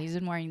 but yeah, he's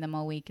been wearing them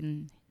all week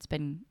and it's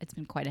been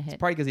quite a hit.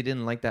 Probably because he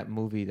didn't like that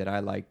movie that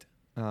I liked.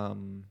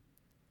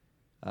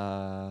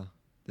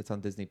 That's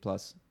on Disney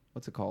Plus.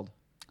 What's it called?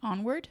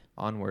 Onward?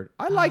 Onward.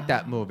 I like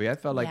that movie. I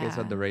felt like it's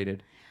yeah.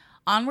 underrated.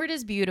 Onward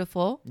is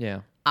beautiful.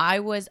 Yeah. I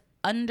was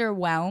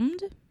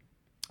underwhelmed.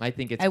 I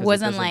think it's I 'cause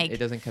wasn't like- it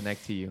doesn't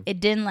connect to you It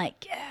didn't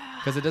like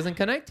because it doesn't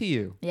connect to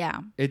you.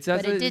 yeah. It's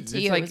But it did to it's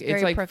you. It like was it's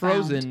very like profound.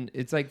 Frozen.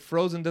 It's like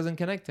Frozen doesn't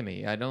connect to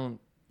me. I don't.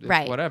 It's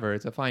Right. Whatever.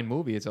 It's a fine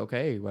movie. It's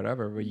okay.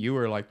 Whatever. But you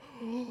were like,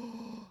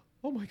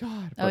 oh my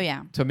god. Oh But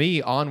yeah. To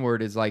me,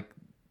 Onward is like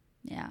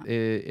Yeah.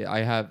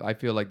 I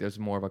feel like there's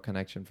more of a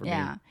connection for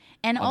Yeah. me.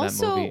 And on that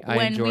also movie. I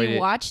when enjoyed we it.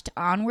 watched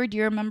Onward, do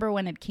you remember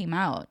when it came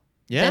out?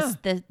 Yeah.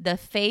 The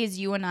phase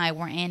you and I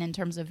were in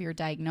terms of your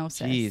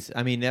diagnosis. Jeez.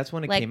 I mean, that's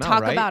when it Like came talk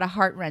out, right? about a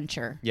heart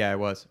wrencher. Yeah, it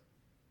was.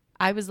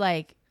 I was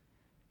like,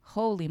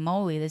 holy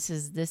moly, this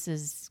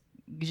is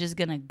just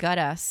gonna gut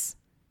us.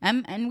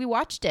 And we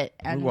watched it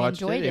and we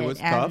enjoyed it. It was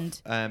and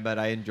tough, but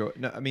I enjoyed.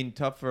 No, I mean,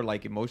 tough for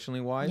like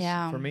emotionally wise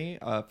Yeah. for me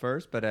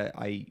first, but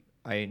I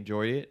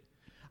enjoyed it.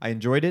 I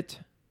enjoyed it.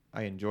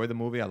 I enjoy the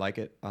movie. I like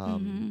it.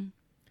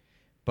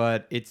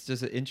 But it's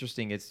just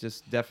interesting. It's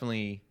just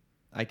definitely.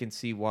 I can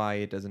see why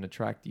it doesn't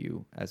attract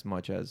you as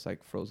much as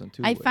like Frozen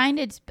 2. I would.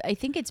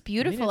 think it's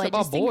beautiful. I mean, I, it's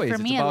just about think boys. for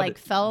It's me it about like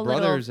fell a little.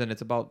 brothers, and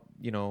it's about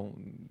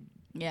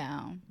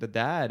Yeah. the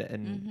dad,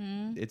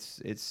 and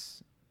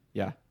it's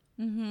yeah.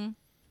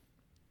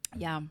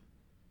 Yeah.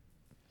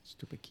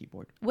 Stupid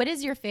keyboard. What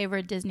is your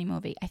favorite Disney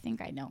movie? I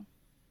think I know.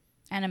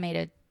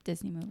 Animated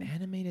Disney movie.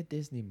 Animated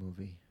Disney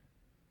movie.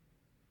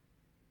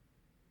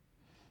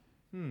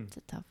 It's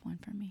a tough one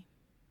for me.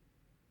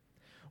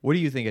 What do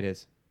you think it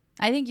is?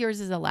 I think yours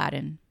is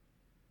Aladdin.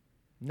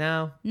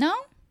 No. No?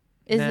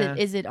 Nah.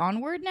 Is it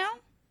Onward now?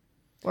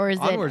 Or is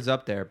Onward's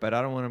up there, but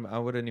I don't want to. I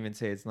wouldn't even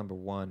say it's number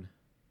 1.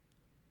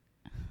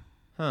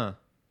 Huh.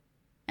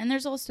 And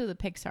there's also the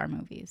Pixar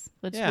movies.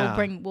 Yeah.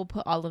 We'll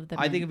put all of them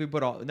I in. think if we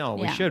put all, no,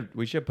 Yeah.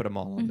 we should put them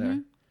all on there.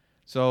 Mhm.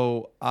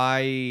 So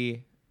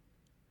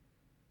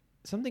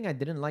something I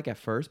didn't like at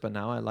first, but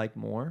now I like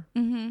more.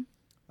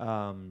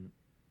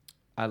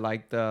 I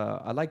like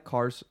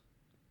Cars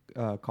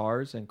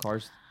and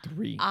Cars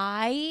 3.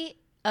 I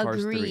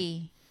Cars 3.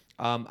 agree.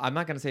 I'm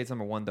not gonna say it's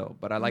number one though,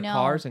 but I like No,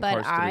 Cars and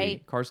but Cars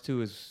 3. Cars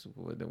 2 is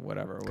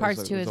whatever. It Cars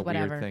was 2 it is was a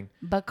whatever. weird thing.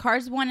 But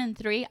Cars 1 and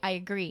 3, I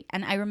agree.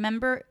 And I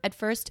remember at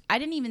first, I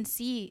didn't even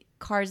see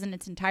Cars in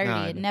its entirety. No,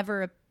 I It didn't.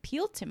 never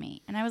appealed to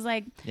me. And I was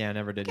like, Yeah, I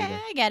never did okay,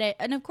 either. I get it.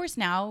 And of course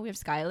now we have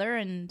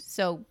Skylar. And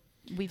so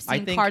we've I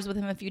seen think Cars with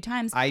him a few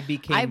times. I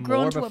became I've grown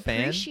more of to a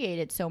fan. appreciate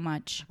it so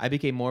much. I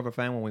became more of a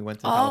fan when we went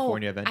to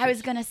California Adventures. I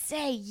was going to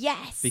say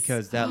yes.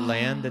 Because that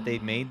land that they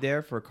made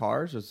there for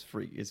Cars is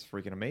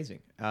freaking amazing.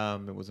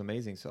 It was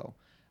amazing. So,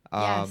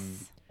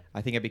 Yes.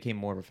 I think I became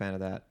more of a fan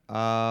of that.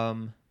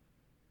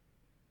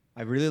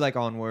 I really like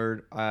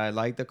Onward. I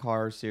like the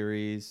Cars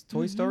series.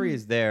 Toy Story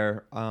is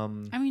there. I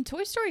mean,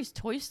 Toy Story is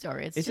Toy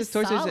Story. It's just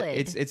Toy solid. Story.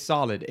 It's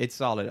solid. It's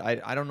solid.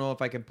 I don't know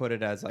if I can put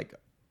it as like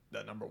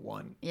the number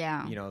one.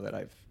 Yeah. You know that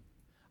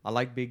I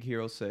like Big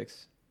Hero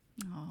 6.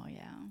 Oh,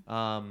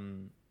 yeah.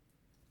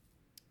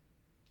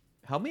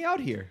 Help me out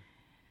here.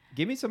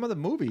 Give me some other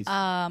movies.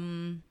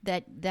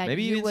 That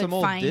Maybe you even would some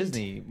old find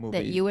Disney movies.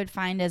 that you would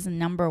find as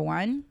number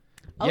one.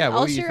 Yeah,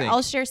 what do you share. think?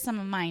 I'll share some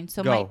of mine.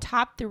 So Go. my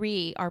top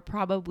 3 are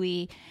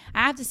probably.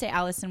 I have to say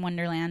Alice in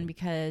Wonderland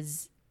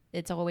because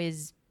it's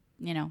always,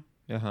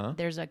 Uh-huh.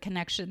 there's a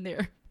connection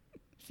there.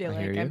 Feel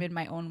I hear like I'm you. in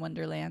my own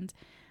Wonderland.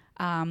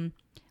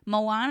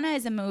 Moana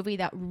is a movie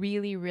that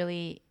really,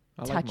 really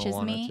I like touches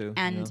Moana me, too,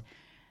 and yeah.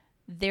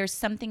 there's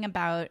something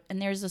about, and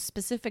there's a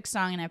specific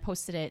song, and I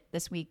posted it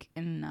this week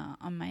in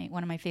on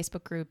one of my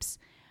Facebook groups,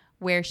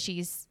 where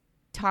she's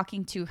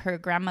talking to her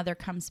grandmother,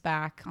 comes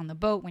back on the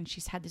boat when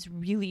she's had this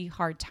really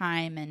hard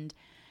time, and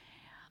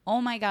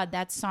oh my God,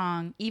 that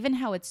song, even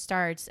how it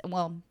starts.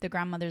 Well, the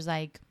grandmother's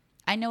like,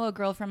 I know a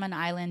girl from an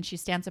island, she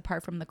stands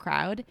apart from the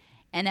crowd,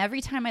 and every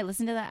time I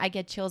listen to that, I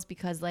get chills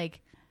because like,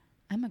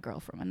 I'm a girl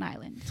from an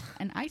island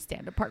and I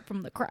stand apart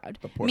from the crowd.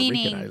 The Puerto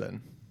Rican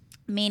island.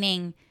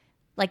 Meaning,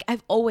 like,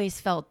 I've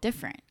always felt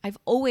different. I've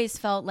always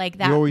felt like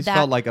that. You always that,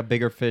 felt like a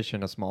bigger fish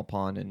in a small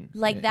pond, and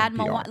like in that.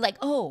 PR. Like,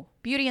 oh,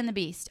 Beauty and the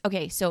Beast.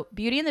 Okay, so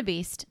Beauty and the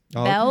Beast.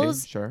 Oh, okay,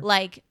 Bells. sure.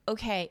 Like,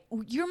 okay,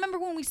 you remember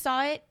when we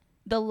saw it,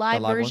 the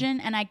live live one? version,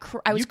 and I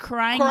was You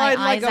crying cried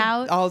my like eyes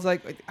out. I was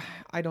like,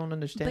 I don't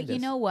understand But this. you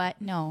know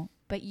what? No.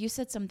 But you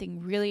said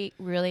something really,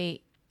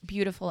 really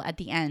beautiful at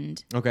the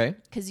end. Okay.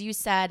 Because you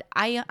said,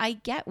 I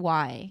get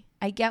why.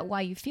 I get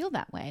why you feel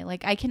that way.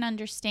 Like, I can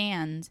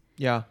understand.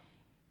 Yeah.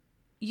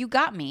 You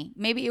got me.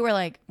 Maybe you were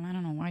like, I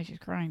don't know why she's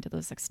crying to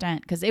this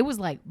extent. Because it was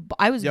like,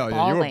 I was Yeah,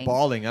 bawling. you were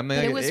bawling. I mean,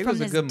 But it was was from a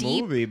this good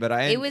deep- movie, but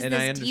I It was I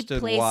this understood deep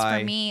place why.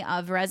 for me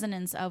of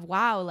resonance of,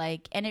 wow,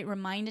 like, and it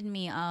reminded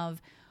me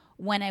of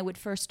when I would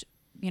first,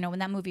 when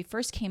that movie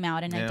first came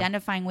out and Yeah.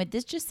 identifying with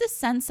this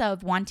sense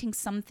of wanting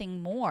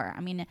something more. I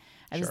mean,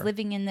 I was Sure.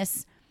 living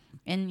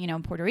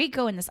in Puerto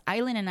Rico, in this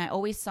island, and I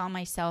always saw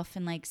myself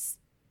in like,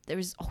 there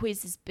was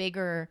always this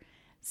bigger.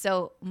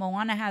 So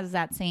Moana has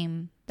that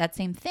same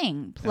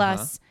thing.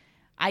 Plus,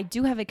 I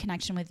do have a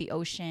connection with the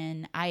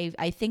ocean.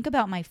 I think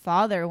about my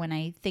father when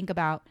I think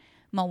about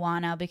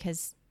Moana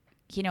because,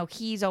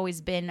 he's always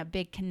been a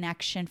big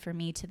connection for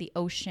me to the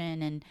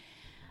ocean.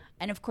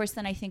 And of course,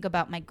 then I think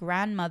about my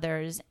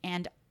grandmothers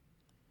and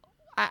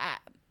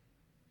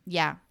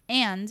yeah.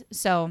 And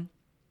so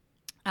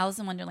Alice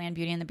in Wonderland,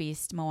 Beauty and the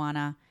Beast,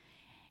 Moana,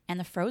 and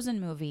the Frozen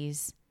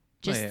movies.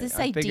 Just this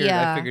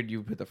idea I figured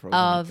you put the Frozen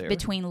up of there.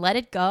 between Let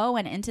It Go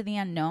and Into the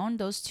Unknown,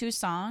 those 2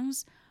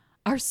 songs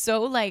are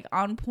so like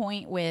on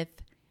point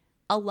with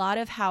a lot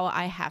of how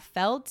I have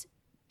felt,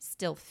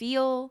 still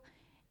feel,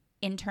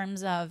 in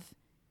terms of,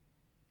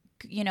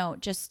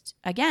 just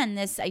again,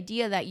 this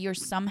idea that you're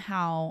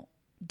somehow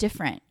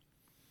different.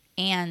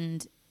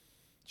 And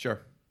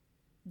Sure.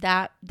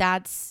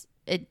 that's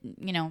it,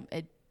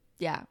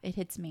 it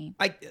hits me.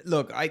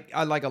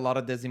 I like a lot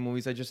of Disney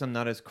movies. I just am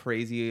not as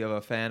crazy of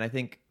a fan. I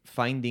think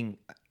Finding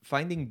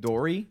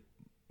Dory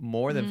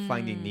more than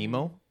Finding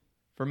Nemo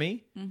for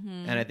me,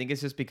 and I think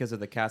it's just because of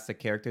the cast of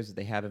characters that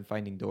they have in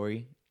Finding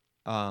Dory,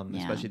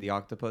 especially the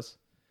octopus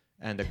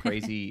and the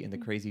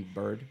crazy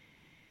bird.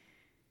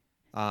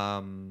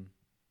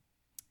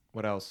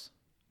 What else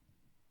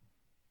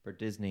for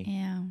Disney?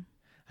 Yeah.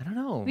 I don't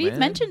know. We've man.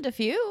 mentioned a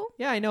few.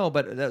 Yeah, I know,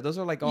 but those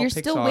are like all You're Pixar.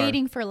 still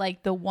waiting for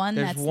like the one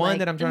There's that's one like,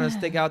 that I'm trying to ugh.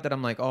 stick out that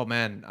I'm like, oh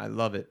man, I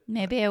love it.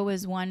 Maybe it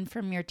was one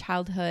from your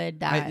childhood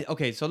that.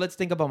 Okay, so let's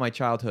think about my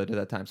childhood at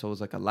that time. So it was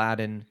like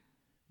Aladdin,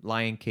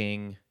 Lion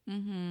King.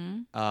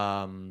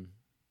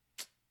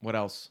 What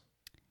else?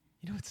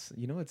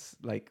 It's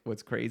like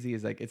what's crazy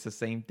is like it's the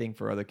same thing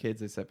for other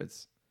kids except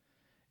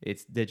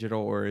it's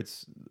digital or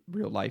it's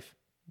real life.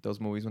 Those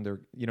movies when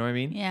they're, you know what I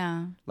mean?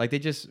 Yeah. Like they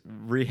just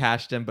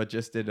rehashed them, but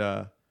just did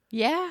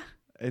Yeah.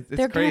 It's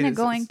They're crazy. kind of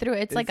going through.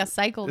 It's like a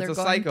cycle. It's They're a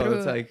going cycle. through.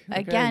 It's like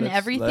okay, again,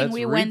 everything let's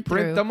we went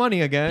reprint through. the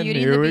money again. Beauty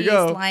Here and the we Beast,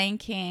 go. Lion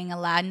King,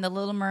 Aladdin, The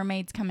Little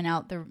Mermaid's coming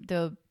out,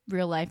 the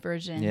real life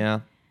version.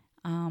 Yeah.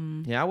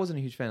 Yeah, I wasn't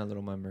a huge fan of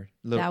Little Mermaid.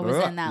 That was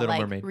in that Little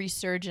like Mermaid.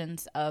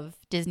 resurgence of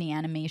Disney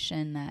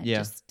animation that Yeah.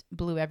 just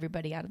blew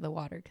everybody out of the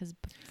water. Because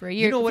for a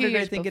year, You know what few I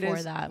years think it before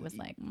is? that, it was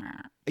like,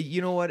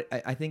 You know what?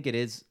 I think it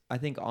is. I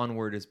think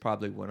Onward is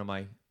probably one of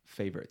my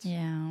favorites.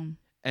 yeah.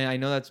 and I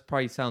know that's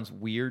probably sounds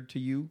weird to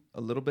you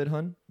a little bit,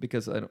 hun,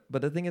 because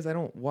but the thing is, I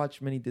don't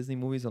watch many Disney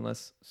movies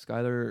unless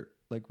Skylar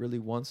like really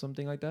wants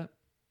something like that.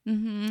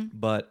 Mm-hmm.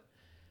 But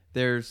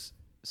there's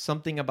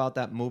something about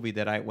that movie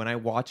that when I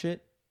watch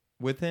it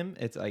with him,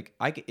 it's like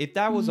if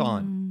that was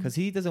on, because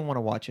he doesn't want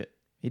to watch it.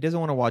 He doesn't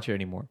want to watch it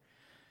anymore.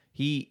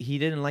 He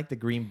didn't like the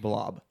green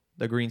blob,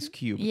 the green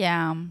cube.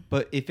 Yeah.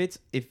 But if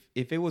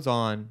it was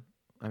on,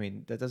 I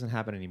mean, that doesn't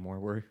happen anymore.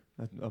 Where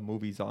a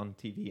movie's on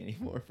TV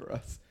anymore for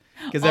us,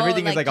 because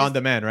everything is like on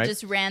demand, right?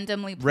 Just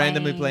randomly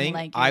playing.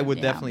 Like, I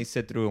would definitely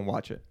sit through and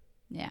watch it.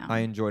 Yeah. I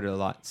enjoyed it a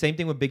lot. Same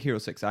thing with Big Hero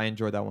 6. I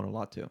enjoyed that one a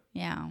lot too.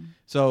 Yeah.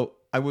 So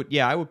I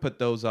would put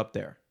those up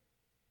there.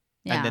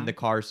 Yeah. And then the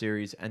Car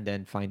series, and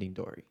then Finding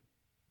Dory.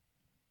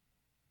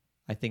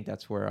 I think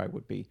that's where I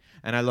would be.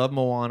 And I love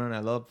Moana, and I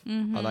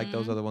like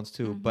those other ones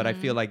too. But I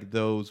feel like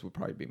those would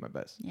probably be my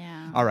best.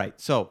 Yeah. All right.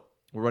 So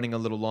we're running a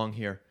little long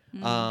here.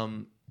 What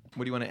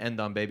do you want to end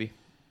on, baby?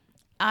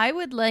 I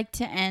would like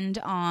to end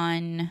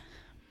on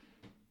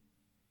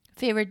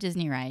favorite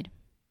Disney ride.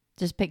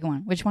 Just pick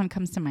one. Which one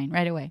comes to mind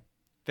right away?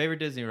 Favorite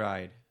Disney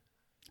ride?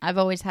 I've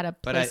always had a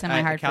place in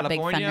my heart for Big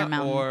Thunder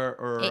Mountain.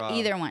 Or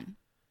either one.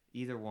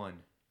 Either one.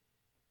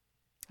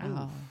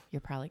 Oh,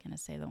 you're probably going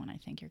to say the one I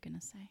think you're going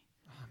to say.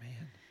 Oh,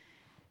 man.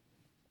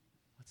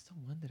 What's the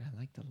one that I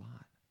liked a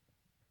lot?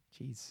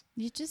 Jeez.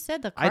 You just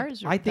said the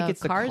Cars. I think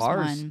it's the Cars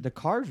one. The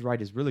Cars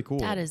ride is really cool.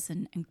 That is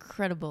an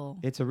incredible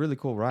It's a really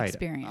cool ride.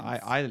 experience.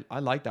 I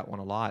like that one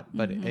a lot.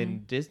 But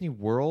in Disney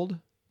World,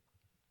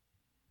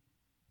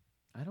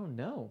 I don't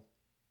know.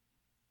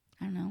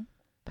 I don't know.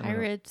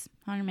 Pirates,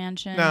 Haunted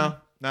Mansion. No.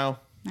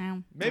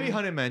 Maybe No.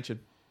 Haunted Mansion.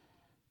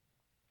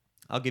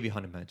 I'll give you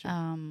Haunted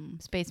Mansion.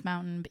 Space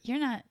Mountain, but you're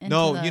not into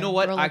No, the you know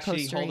what? roller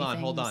Actually, coastery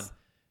hold on. things.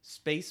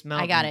 Space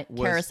Mountain. I got it.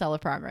 was- Carousel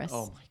of Progress.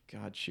 Oh my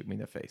God! Shoot me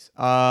in the face.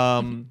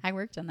 I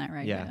worked on that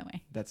ride, yeah, by the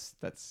way.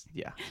 that's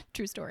yeah,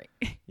 True story.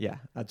 yeah.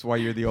 That's why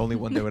you're the only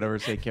one that would ever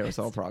say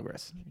Carousel of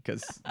Progress,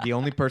 because the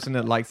only person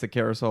that likes the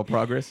Carousel of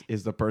Progress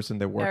is the person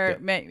that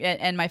worked it.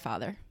 And my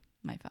father.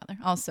 My father.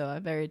 Also a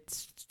very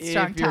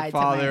strong If your tie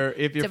father,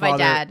 to my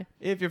dad.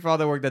 If your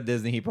father worked at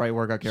Disney, he probably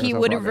worked at Carousel He of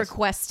would have Progress.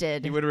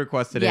 requested. He would have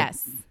requested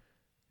yes.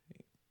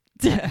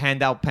 it.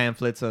 Hand out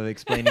pamphlets of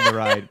explaining the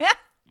ride.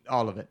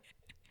 All of it.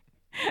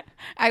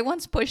 I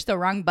once pushed the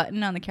wrong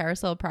button on the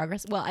Carousel of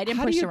Progress. Well, I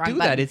didn't push the wrong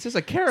button. How do you do that? It's just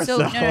a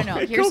carousel. So no.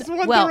 It Here's,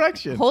 goes one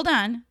direction. Hold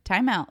on.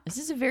 Time out. This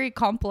is a very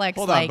complex.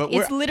 Hold on, but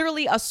it's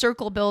literally a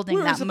circle building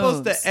We were that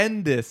supposed moves. to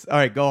end this. All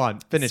right, go on.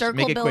 Finish. Circle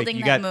Make it quick. building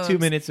You that got 2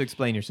 moves. minutes to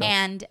explain yourself.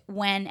 And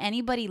when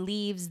anybody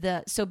leaves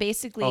so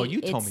basically, Oh,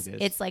 you told me this.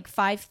 It's like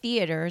 5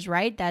 theaters,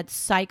 right? That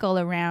cycle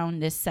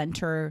around these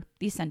center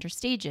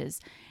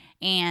stages.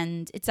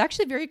 And it's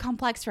actually very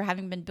complex for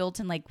having been built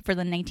in for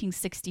the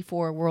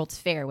 1964 World's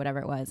Fair, whatever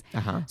it was.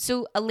 Uh-huh.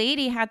 So a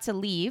lady had to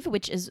leave,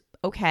 which is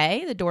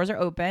okay. The doors are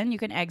open. You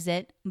can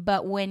exit.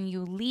 But when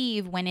you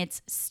leave, when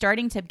it's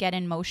starting to get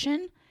in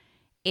motion,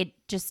 it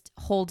just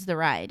holds the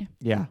ride.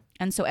 Yeah.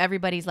 And so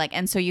everybody's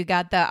and so you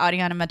got the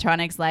audio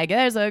animatronics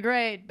there's a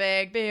great,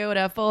 big,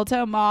 beautiful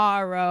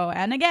tomorrow.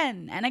 And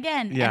again, and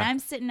again. Yeah. And I'm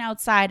sitting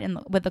outside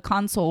with the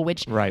console,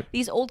 which Right.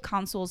 these old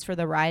consoles for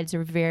the rides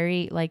are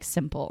very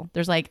simple.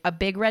 There's a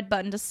big red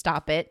button to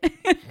stop it.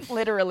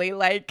 Literally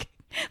like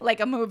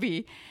a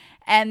movie.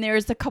 And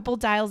there's a couple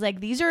dials.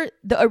 These are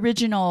the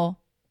original,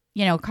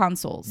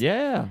 consoles.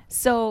 Yeah.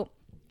 So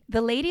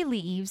the lady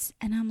leaves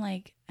and I'm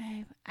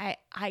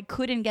I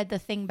couldn't get the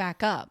thing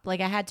back up. I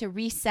had to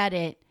reset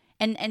it.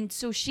 And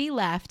so she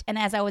left. And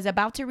as I was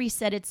about to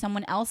reset it,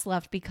 someone else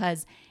left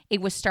because it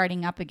was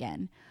starting up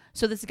again.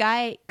 So this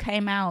guy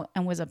came out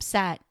and was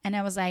upset. And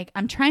I was like,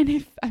 I'm trying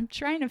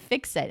to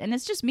fix it. And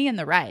it's just me in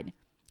the ride.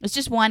 It's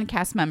just one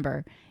cast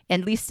member,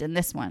 at least in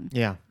this one.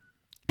 Yeah.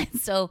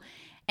 So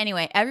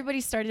anyway,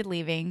 everybody started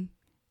leaving.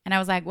 And I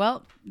was like,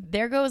 well,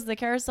 there goes the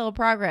Carousel of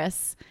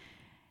Progress.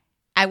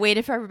 I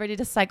waited for everybody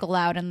to cycle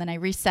out and then I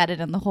reset it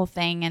and the whole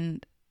thing.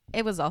 And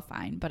it was all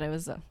fine, but it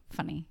was a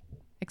funny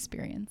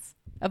experience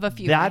of a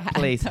few. That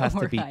place has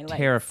to be highlights.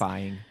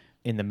 terrifying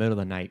in the middle of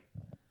the night.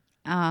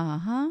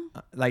 Uh-huh.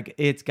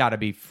 It's got to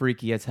be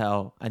freaky as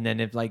hell. And then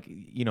if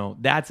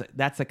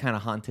that's the kind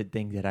of haunted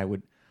thing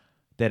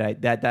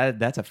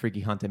that's a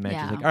freaky haunted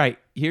mansion. Yeah. All right,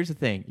 here's the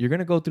thing. You're going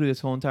to go through this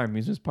whole entire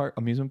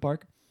amusement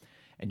park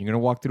and you're going to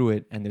walk through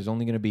it and there's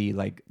only going to be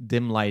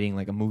dim lighting,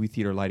 like a movie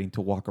theater lighting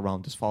to walk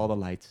around. Just follow the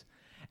lights.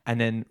 And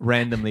then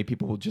randomly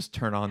people will just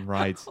turn on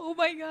rides. Oh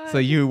my God. So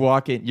you're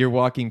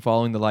walking,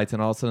 following the lights,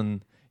 and all of a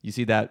sudden you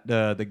see that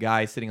the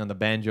guy sitting on the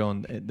banjo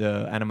and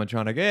the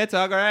animatronic, it's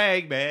a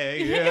great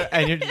big,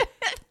 and you're just,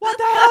 what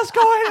the hell's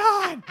going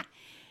on?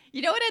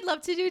 You know what I'd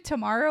love to do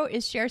tomorrow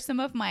is share some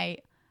of my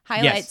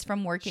highlights Yes.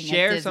 from working at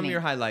Share Disney. some of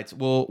your highlights.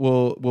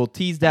 We'll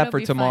tease that That'll for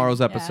be tomorrow's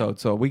fun, yeah. episode.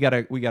 So we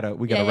gotta wrap we up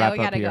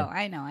gotta here. go.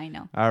 I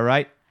know. All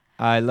right.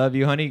 I love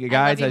you, honey.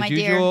 Guys, you, as my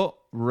dear. usual,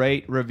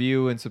 rate,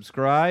 review, and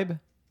subscribe,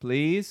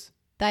 please.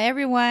 Bye,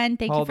 everyone.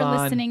 Thank Hold you for on,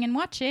 listening and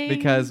watching.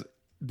 Because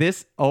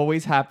this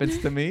always happens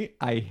to me.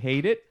 I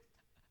hate it.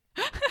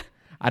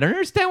 I don't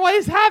understand why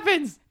this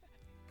happens.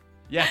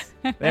 Yes,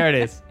 there it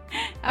is.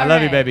 I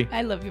love you, right. baby.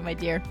 I love you, my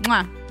dear.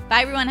 Mwah.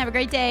 Bye, everyone. Have a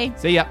great day.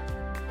 See ya.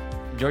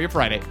 Enjoy your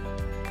Friday.